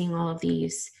start seeing all of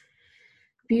these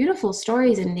beautiful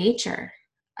stories in nature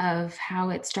of how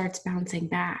it starts bouncing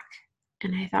back.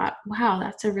 And I thought, wow,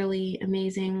 that's a really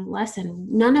amazing lesson.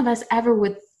 None of us ever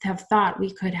would have thought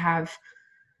we could have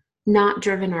not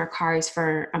driven our cars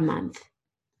for a month,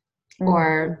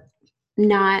 or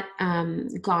not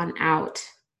gone out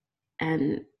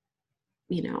and,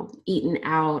 eaten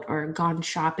out or gone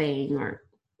shopping. Or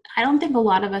I don't think a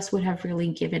lot of us would have really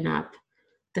given up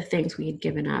the things we had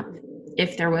given up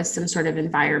if there was some sort of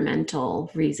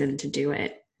environmental reason to do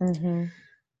it.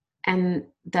 And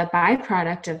the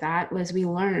byproduct of that was we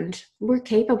learned we're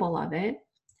capable of it,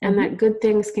 and that good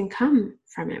things can come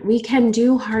from it. We can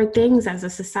do hard things as a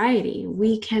society.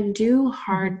 We can do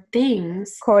hard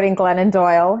things. Quoting Glennon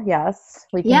Doyle, yes.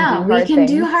 We can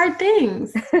do hard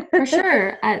things for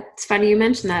sure. It's funny you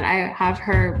mentioned that. I have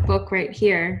her book right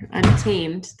here,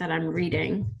 Untamed, that I'm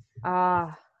reading. I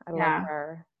love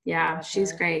her. Yeah,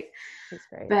 she's great. She's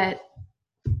great. But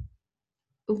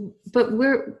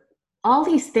we're all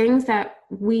these things that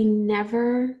we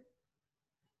never,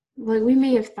 like, we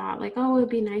may have thought like, oh, it'd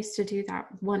be nice to do that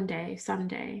one day,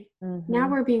 someday. Now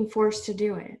we're being forced to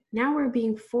do it. Now we're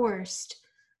being forced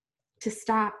to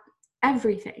stop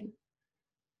everything.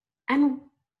 And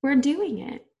we're doing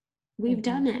it. We've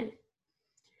done it.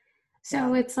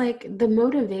 So it's like the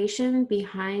motivation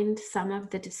behind some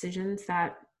of the decisions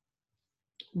that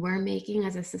we're making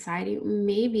as a society,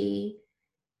 maybe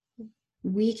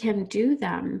we can do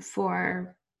them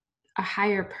for a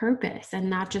higher purpose and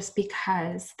not just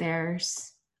because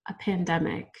there's a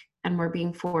pandemic and we're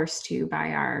being forced to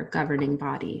by our governing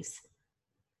bodies.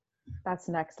 That's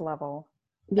next level.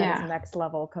 That's next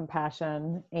level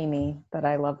compassion, Amy. But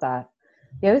I love that.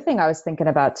 The other thing I was thinking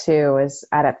about too is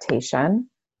adaptation.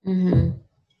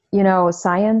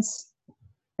 Science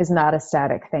is not a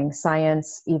static thing.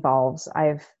 Science evolves.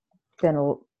 I've been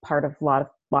a part of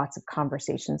lots of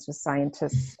conversations with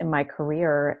scientists in my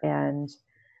career, and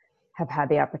have had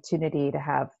the opportunity to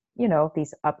have,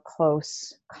 these up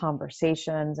close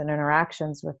conversations and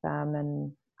interactions with them.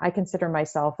 And I consider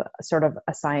myself sort of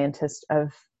a scientist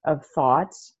of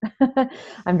thought.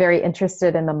 I'm very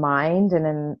interested in the mind and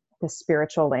in the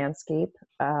spiritual landscape,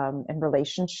 and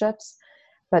relationships.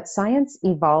 But science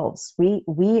evolves. We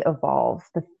evolve.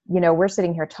 We're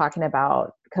sitting here talking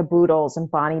about caboodles and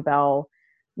Bonnie Bell,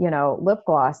 lip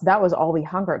gloss. That was all we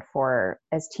hungered for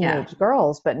as teenage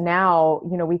girls. But now,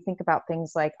 we think about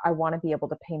things like, I want to be able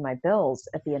to pay my bills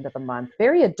at the end of the month.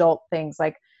 Very adult things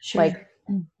like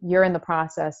you're in the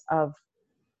process of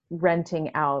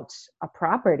renting out a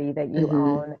property that you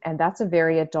own. And that's a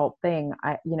very adult thing.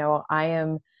 I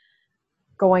am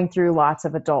going through lots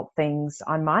of adult things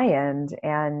on my end.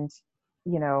 And,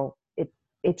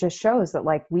 it just shows that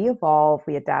like we evolve,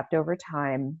 we adapt over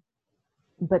time,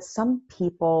 but some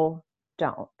people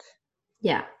don't.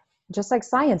 Yeah. Just like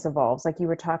science evolves, like you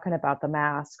were talking about the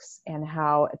masks and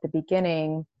how at the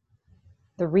beginning,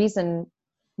 the reason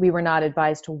we were not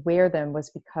advised to wear them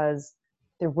was because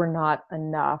there were not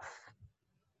enough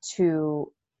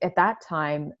at that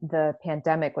time, the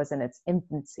pandemic was in its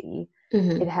infancy.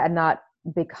 It had not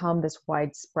become this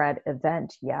widespread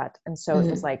event yet. And so it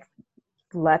was like,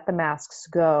 let the masks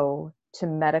go to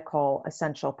medical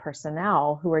essential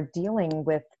personnel who are dealing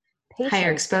with patients.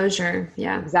 Higher exposure.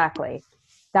 Yeah, exactly.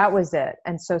 That was it.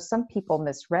 And so some people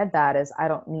misread that as, I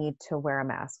don't need to wear a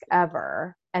mask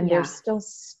ever. And they're still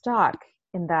stuck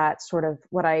in that sort of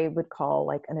what I would call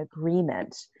like an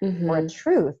agreement or a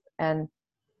truth. And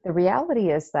the reality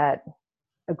is that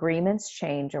agreements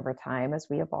change over time as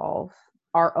we evolve.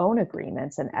 Our own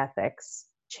agreements and ethics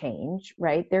change,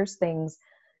 right? There's things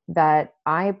that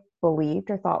I believed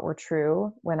or thought were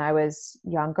true when I was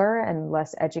younger and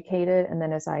less educated. And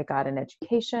then as I got an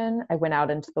education, I went out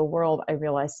into the world, I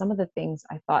realized some of the things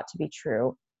I thought to be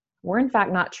true were in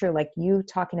fact not true. Like you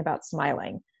talking about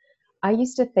smiling. I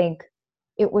used to think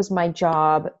it was my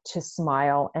job to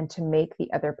smile and to make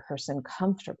the other person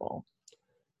comfortable.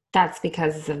 That's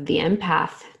because of the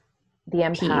empath The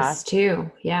empath. piece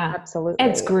too. Yeah. It's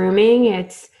Absolutely. grooming.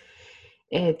 It's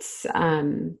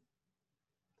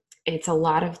it's a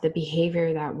lot of the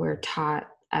behavior that we're taught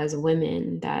as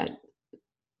women that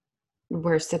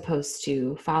we're supposed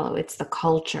to follow. It's the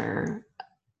culture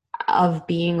of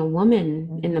being a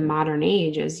woman in the modern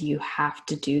age, as you have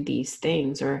to do these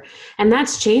things, and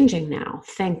that's changing now.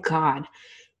 Thank God.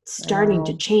 It's starting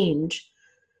to change,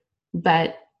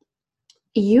 but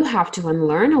you have to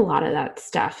unlearn a lot of that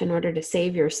stuff in order to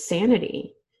save your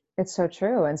sanity. It's so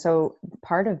true. And so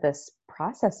part of this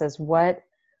process is what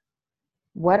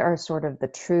are sort of the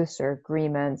truths or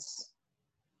agreements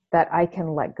that I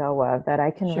can let go of, that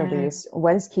I can release?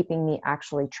 What is keeping me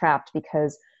actually trapped?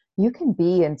 Because you can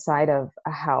be inside of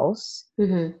a house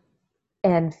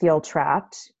and feel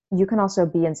trapped. You can also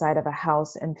be inside of a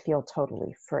house and feel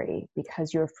totally free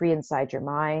because you're free inside your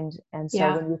mind. And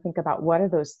so when you think about what are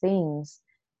those things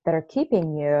that are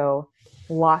keeping you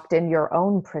locked in your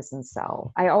own prison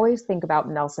cell, I always think about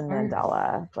Nelson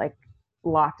Mandela, like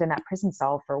locked in that prison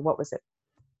cell for what was it,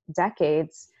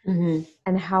 decades,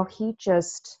 and how he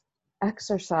just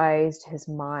exercised his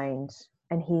mind.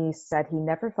 And he said he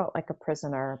never felt like a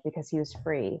prisoner because he was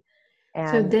free. And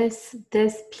so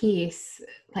this piece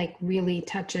like really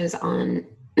touches on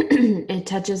it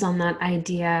touches on that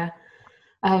idea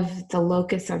of the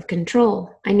locus of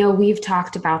control. I know we've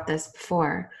talked about this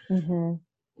before.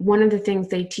 One of the things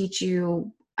they teach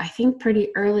you, I think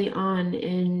pretty early on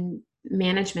in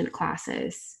management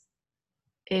classes,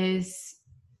 is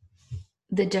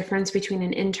the difference between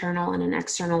an internal and an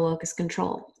external locus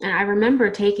control. And I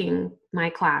remember taking my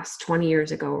class 20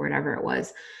 years ago or whatever it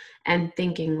was, and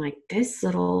thinking like, this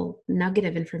little nugget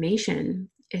of information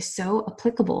is so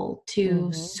applicable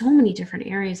to so many different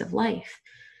areas of life.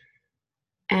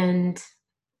 And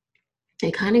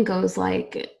it kind of goes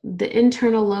like, the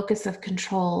internal locus of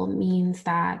control means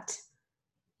that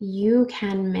you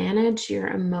can manage your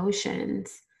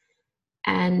emotions,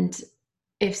 and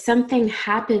if something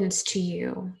happens to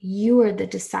you, you are the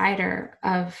decider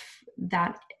of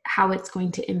that, how it's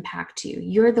going to impact you.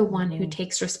 You're the one who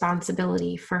takes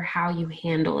responsibility for how you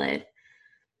handle it,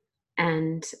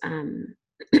 and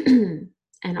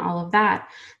and all of that.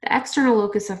 The external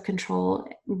locus of control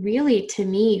really, to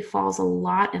me, falls a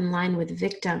lot in line with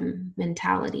victim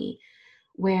mentality,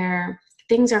 where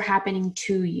things are happening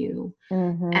to you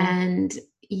and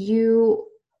you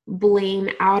blame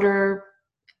outer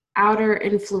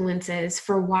influences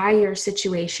for why your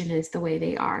situation is the way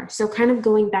they are. So kind of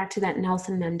going back to that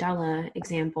Nelson Mandela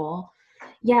example,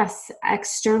 yes,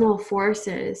 external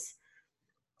forces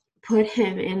put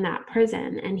him in that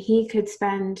prison, and he could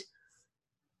spend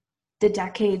the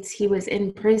decades he was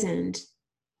imprisoned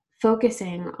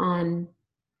focusing on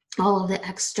all of the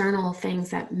external things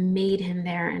that made him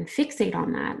there and fixate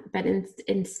on that. But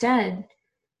instead,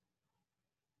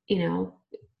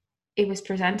 it was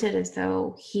presented as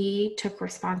though he took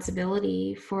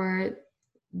responsibility for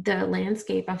the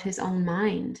landscape of his own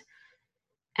mind,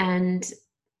 and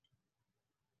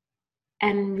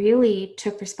really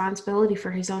took responsibility for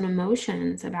his own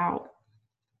emotions about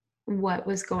what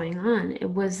was going on. It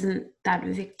wasn't that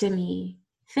victim-y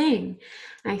thing.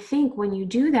 And I think when you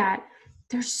do that,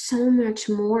 there's so much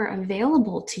more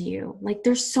available to you. Like,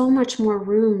 there's so much more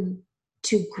room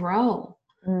to grow.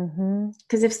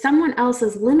 Because if someone else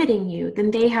is limiting you, then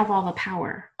they have all the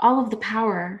power. All of the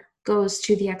power goes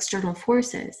to the external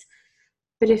forces.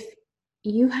 But if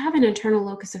you have an internal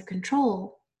locus of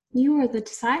control, you are the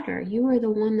decider. You are the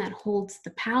one that holds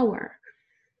the power.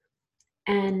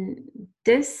 And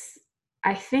this,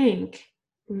 I think,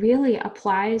 really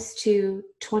applies to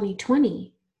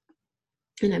 2020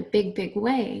 in a big, big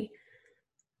way.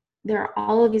 There are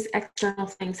all of these external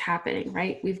things happening,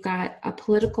 right? We've got a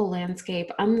political landscape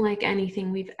unlike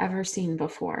anything we've ever seen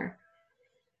before.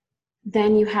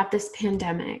 Then you have this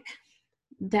pandemic.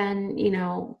 Then,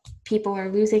 people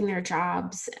are losing their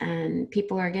jobs and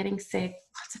people are getting sick.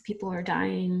 Lots of people are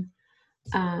dying.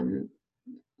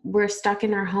 We're stuck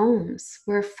in our homes.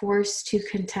 We're forced to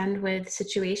contend with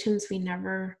situations we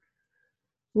never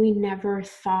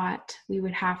thought we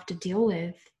would have to deal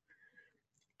with.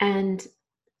 And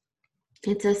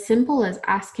it's as simple as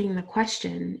asking the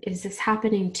question, is this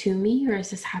happening to me or is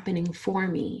this happening for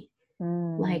me?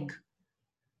 Like,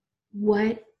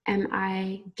 what am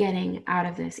I getting out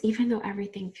of this? Even though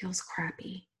everything feels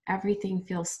crappy, everything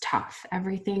feels tough,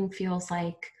 everything feels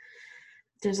like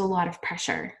there's a lot of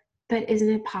pressure. But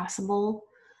isn't it possible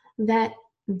that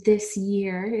this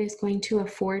year is going to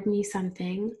afford me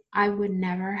something I would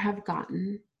never have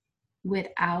gotten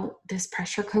without this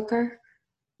pressure cooker?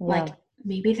 Yeah. Like,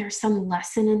 maybe there's some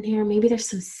lesson in here. Maybe there's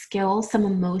some skill, some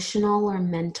emotional or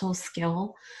mental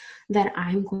skill that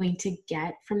I'm going to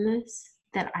get from this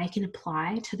that I can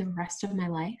apply to the rest of my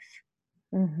life.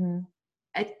 Then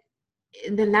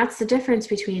that's the difference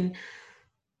between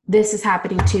this is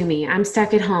happening to me. I'm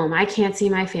stuck at home. I can't see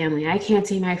my family. I can't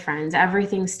see my friends.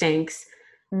 Everything stinks.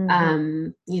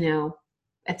 You know,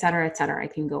 et cetera, et cetera. I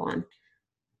can go on.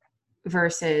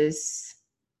 Versus,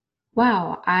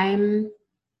 wow, I'm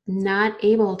not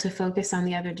able to focus on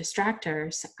the other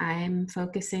distractors. I'm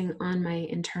focusing on my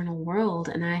internal world,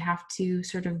 and I have to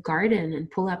sort of garden and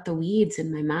pull out the weeds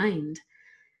in my mind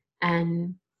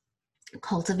and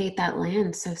cultivate that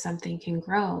land so something can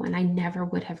grow. And I never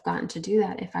would have gotten to do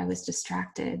that if I was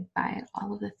distracted by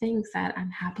all of the things that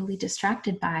I'm happily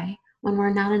distracted by when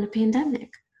we're not in a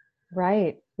pandemic.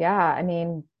 Right. Yeah. I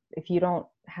mean, if you don't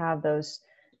have those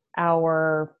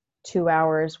hour, 2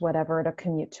 hours, whatever, to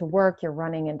commute to work, you're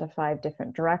running into 5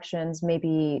 different directions.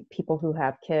 Maybe people who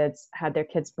have kids had their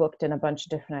kids booked in a bunch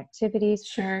of different activities.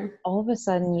 Sure. All of a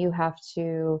sudden you have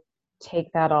to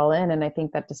take that all in. And I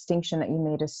think that distinction that you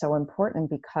made is so important,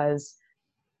 because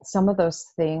some of those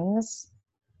things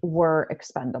were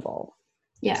expendable.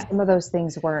 Yeah. Some of those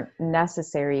things weren't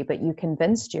necessary, but you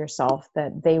convinced yourself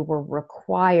that they were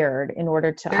required in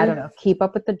order to, I don't know, keep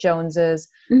up with the Joneses,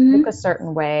 look a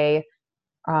certain way,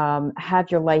 have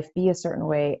your life be a certain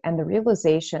way. And the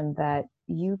realization that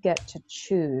you get to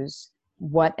choose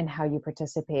what and how you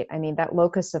participate. I mean, that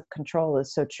locus of control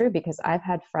is so true, because I've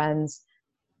had friends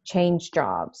change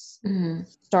jobs,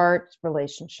 start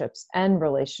relationships, end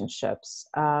relationships,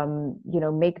 you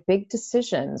know, make big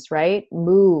decisions, right?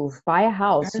 Move, buy a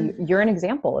house. You're an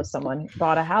example of someone who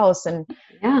bought a house and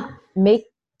make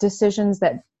decisions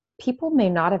that people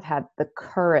may not have had the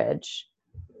courage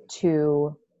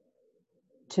to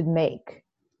make.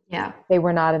 Yeah. They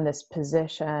were not in this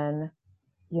position,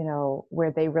 you know, where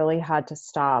they really had to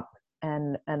stop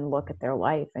and look at their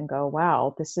life and go,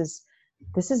 wow, this is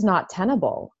not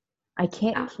tenable. I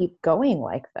can't keep going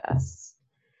like this.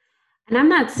 And I'm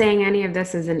not saying any of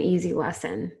this is an easy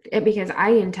lesson, because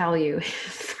I can tell you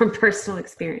from personal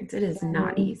experience, it is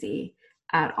not easy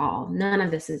at all. None of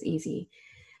this is easy.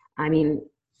 I mean,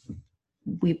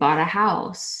 we bought a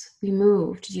house, we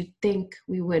moved. You'd think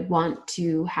we would want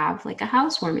to have like a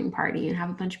housewarming party and have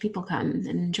a bunch of people come and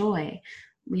enjoy.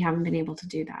 We haven't been able to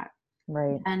do that.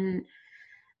 Right. And,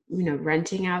 you know,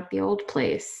 renting out the old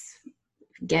place,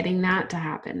 getting that to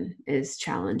happen is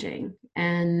challenging.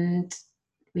 And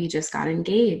we just got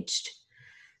engaged.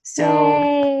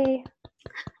 So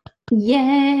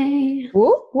yay.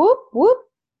 Whoop, whoop, whoop.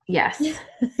 Yes.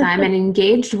 So I'm an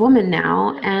engaged woman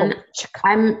now, and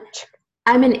I'm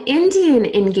an Indian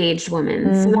engaged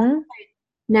woman. So that's like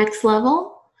next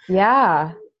level.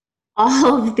 Yeah.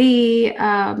 All of the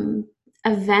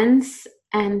events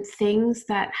and things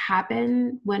that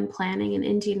happen when planning an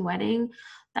Indian wedding,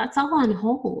 that's all on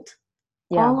hold.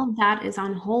 Yeah. All of that is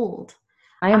on hold.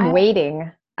 I am waiting.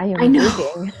 I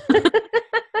know. Waiting.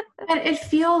 But it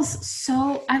feels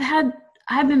so,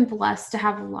 I've been blessed to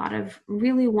have a lot of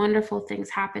really wonderful things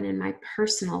happen in my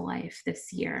personal life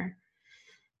this year.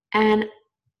 And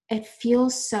it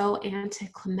feels so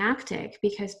anticlimactic,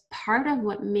 because part of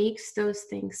what makes those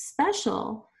things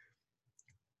special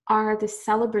are the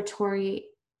celebratory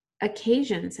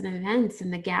occasions and events,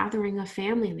 and the gathering of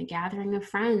family, and the gathering of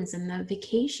friends, and the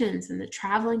vacations, and the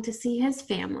traveling to see his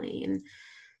family, and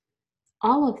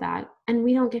all of that. And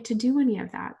we don't get to do any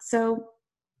of that. So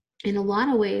in a lot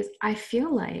of ways, I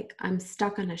feel like I'm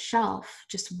stuck on a shelf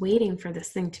just waiting for this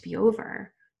thing to be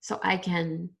over so I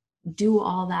can do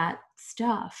all that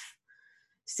stuff.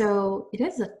 So it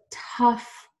is a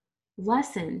tough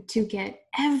lesson to get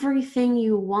everything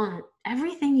you want,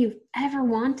 everything you've ever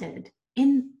wanted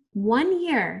in 1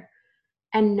 year,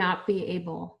 and not be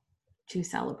able to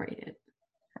celebrate it.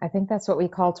 I think that's what we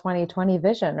call 2020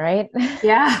 vision, right?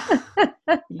 Yeah.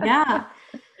 Yeah.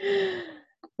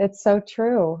 It's so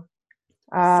true.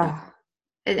 And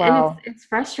wow. it's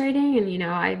frustrating. And, you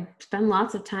know, I spend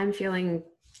lots of time feeling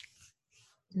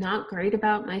not great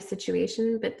about my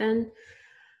situation, but then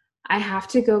I have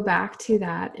to go back to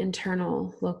that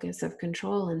internal locus of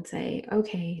control and say,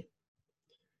 okay,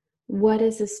 what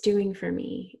is this doing for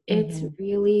me? It's Mm-hmm.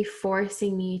 really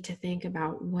forcing me to think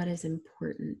about what is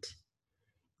important.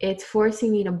 It's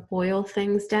forcing me to boil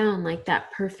things down like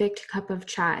that perfect cup of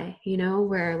chai,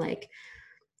 where like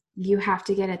you have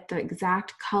to get it the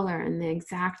exact color and the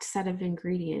exact set of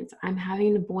ingredients. I'm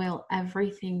having to boil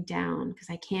everything down because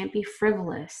I can't be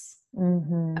frivolous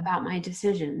Mm-hmm. about my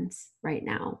decisions right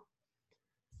now.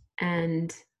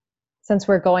 And since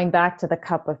we're going back to the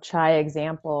cup of chai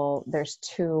example, there's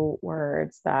two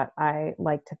words that I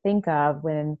like to think of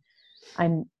when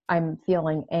I'm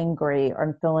feeling angry or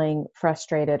I'm feeling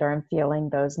frustrated or I'm feeling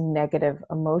those negative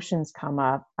emotions come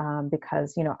up,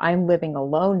 because I'm living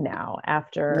alone now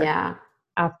yeah,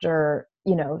 after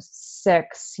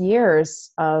 6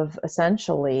 years of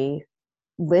essentially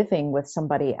living with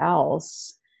somebody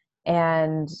else,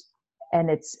 and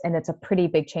it's a pretty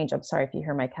big change. I'm sorry if you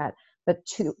hear my cat. But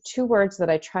two words that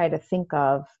I try to think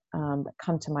of, that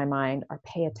come to my mind, are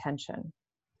pay attention.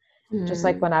 Just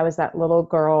like when I was that little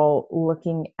girl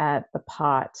looking at the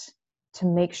pot to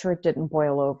make sure it didn't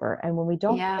boil over. And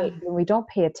yeah, when we don't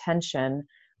pay attention,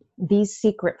 these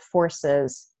secret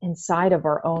forces inside of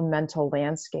our own mental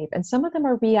landscape, and some of them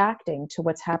are reacting to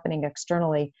what's happening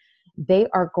externally, they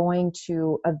are going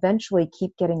to eventually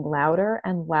keep getting louder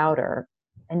and louder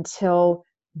until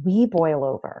we boil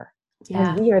over. And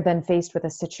yeah, we are then faced with a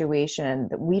situation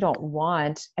that we don't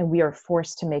want, and we are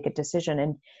forced to make a decision.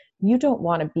 And you don't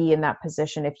want to be in that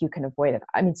position if you can avoid it.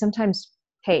 I mean, sometimes,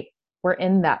 hey, we're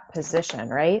in that position,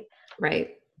 right? right.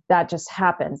 That just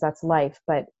happens. That's life.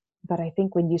 But I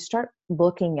think when you start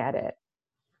looking at it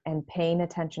and paying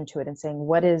attention to it and saying,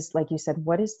 what is, like you said,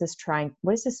 what is this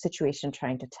situation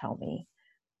trying to tell me?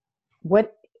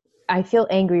 What I feel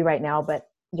angry right now, but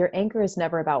your anger is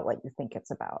never about what you think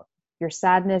it's about. Your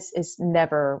sadness is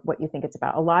never what you think it's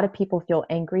about. A lot of people feel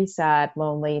angry, sad,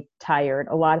 lonely, tired,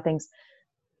 a lot of things.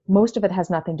 Most of it has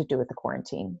nothing to do with the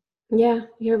quarantine. Yeah,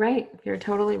 you're right. You're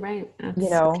totally right. You That's so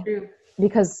know, true.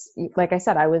 because like I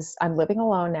said, I'm living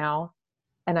alone now,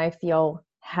 and I feel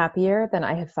happier than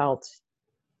I have felt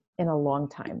in a long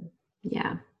time.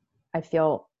 Yeah. I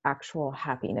feel actual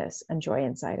happiness and joy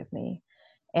inside of me.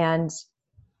 And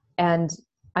and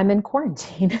I'm in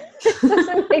quarantine. It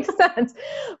doesn't make sense.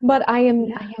 But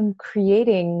Yeah. I am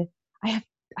creating, I have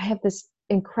I have this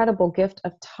incredible gift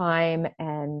of time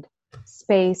and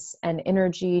space and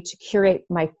energy to curate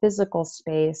my physical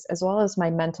space as well as my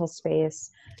mental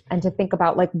space, and to think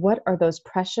about, like, what are those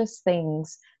precious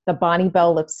things, the Bonnie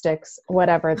Bell lipsticks,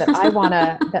 whatever, that I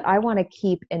want to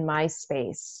keep in my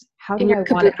space. How In do your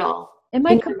I want it caboodle. in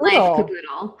my In your life caboodle?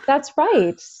 caboodle. That's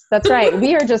right. That's right.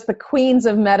 We are just the queens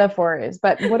of metaphors.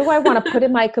 But what do I want to put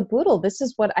in my caboodle? This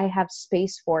is what I have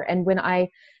space for. And when I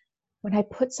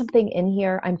put something in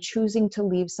here, I'm choosing to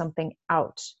leave something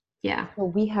out. Yeah. So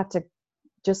we have to,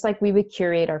 just like we would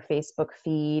curate our Facebook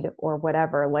feed or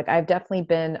whatever. Like, I've definitely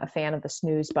been a fan of the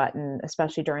snooze button,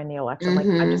 especially during the election. Like,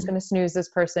 I'm just Mm-hmm. going to snooze this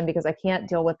person because I can't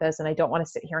deal with this, and I don't want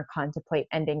to sit here and contemplate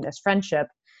ending this friendship.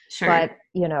 Sure. But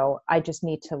I just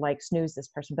need to, like, snooze this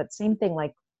person. But same thing,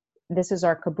 like, this is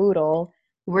our caboodle.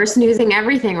 We're snoozing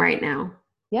everything right now.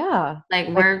 Yeah. Like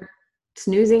Like, we're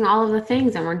snoozing all of the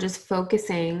things and we're just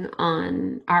focusing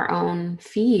on our own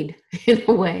feed in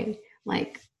a way.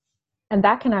 Like, and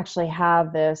that can actually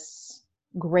have this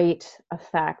great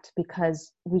effect,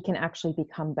 because we can actually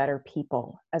become better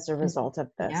people as a result of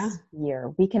yeah, this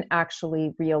year. We can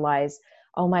actually realize,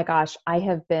 oh my gosh, I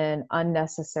have been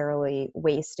unnecessarily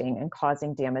wasting and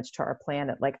causing damage to our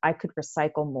planet. Like, I could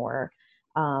recycle more.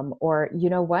 Or, you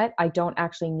know what? I don't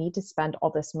actually need to spend all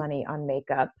this money on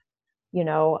makeup.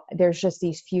 There's just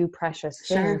these few precious things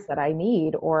sure. that I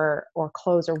need, or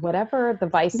clothes, or whatever the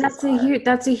vices are.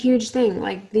 That's a huge thing.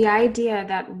 Like the idea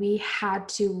that we had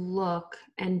to look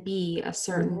and be a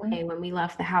certain Mm-hmm. way when we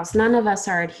left the house. None of us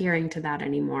are adhering to that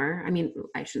anymore. I mean,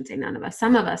 I shouldn't say none of us.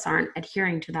 Some of us aren't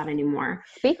adhering to that anymore.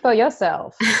 Speak for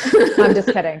yourself. I'm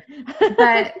just kidding.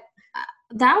 But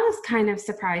that was kind of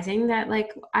surprising that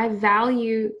like I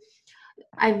valued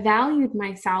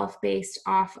myself based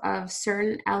off of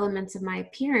certain elements of my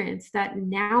appearance that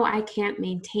now I can't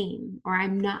maintain, or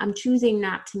I'm choosing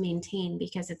not to maintain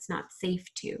because it's not safe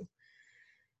to.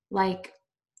 Like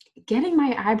getting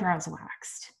my eyebrows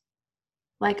waxed.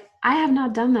 Like I have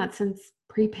not done that since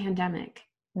pre-pandemic.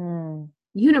 Mm.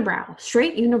 Unibrow,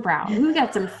 straight unibrow. We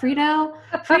got some Frida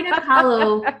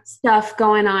Kahlo stuff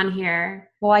going on here.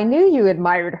 Well, I knew you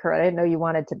admired her. I didn't know you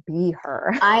wanted to be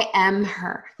her. I am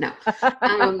her. No.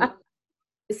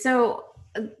 So,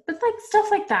 but like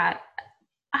stuff like that,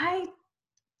 I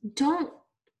don't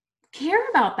care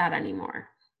about that anymore.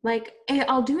 Like,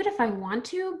 I'll do it if I want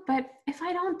to, but if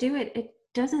I don't do it, it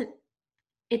doesn't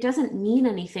it doesn't mean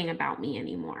anything about me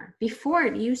anymore. Before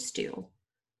it used to.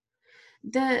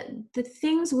 The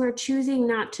things we're choosing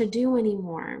not to do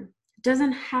anymore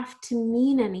doesn't have to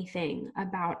mean anything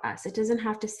about us. It doesn't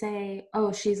have to say,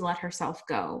 oh, she's let herself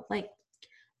go. Like,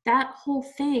 that whole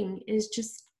thing is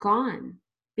just gone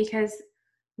because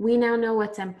we now know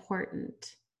what's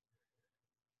important.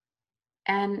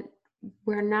 And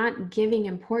we're not giving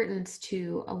importance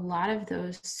to a lot of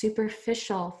those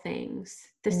superficial things.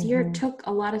 This year took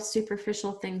a lot of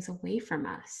superficial things away from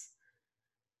us.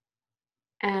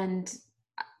 And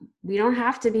we don't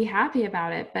have to be happy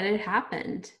about it, but it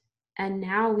happened. And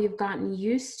now we've gotten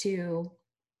used to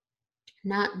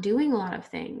not doing a lot of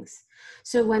things.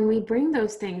 So when we bring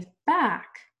those things back,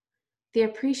 the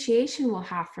appreciation we'll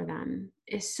have for them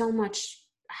is so much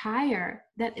higher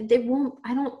that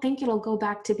I don't think it'll go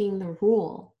back to being the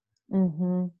rule.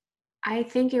 I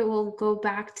think it will go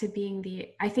back to being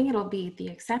I think it'll be the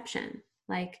exception.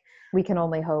 Like, we can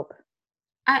only hope.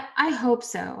 I hope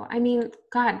so. I mean,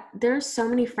 God, there's so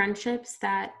many friendships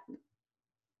that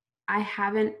I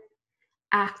haven't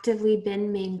actively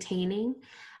been maintaining.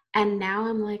 And now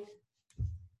I'm like,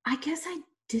 I guess I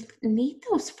didn't need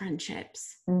those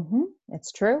friendships.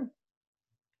 It's true.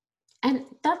 And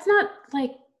that's not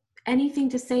like anything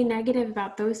to say negative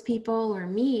about those people or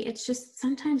me. It's just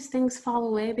sometimes things fall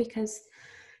away because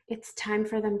it's time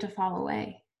for them to fall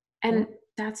away. And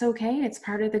that's okay. It's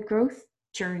part of the growth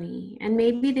journey. And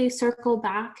maybe they circle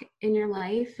back in your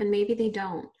life and maybe they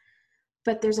don't.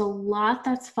 But there's a lot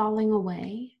that's falling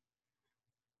away.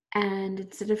 And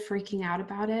instead of freaking out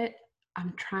about it,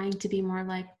 I'm trying to be more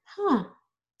like,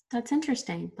 that's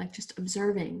interesting. Like, just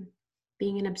observing,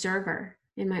 being an observer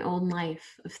in my own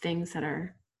life of things that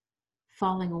are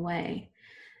falling away.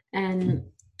 And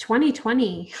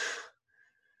 2020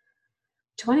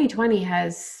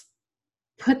 has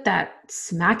put that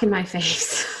smack in my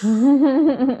face.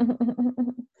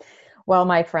 Well,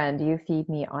 my friend, you feed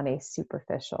me on a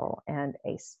superficial and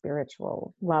a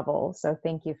spiritual level. So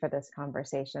thank you for this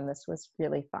conversation. This was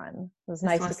really fun. It was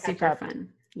nice to catch up. Fun.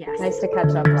 Yes. Nice to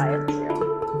catch up live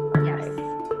too. Yes.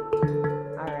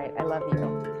 All right. I love you.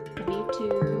 Me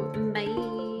too.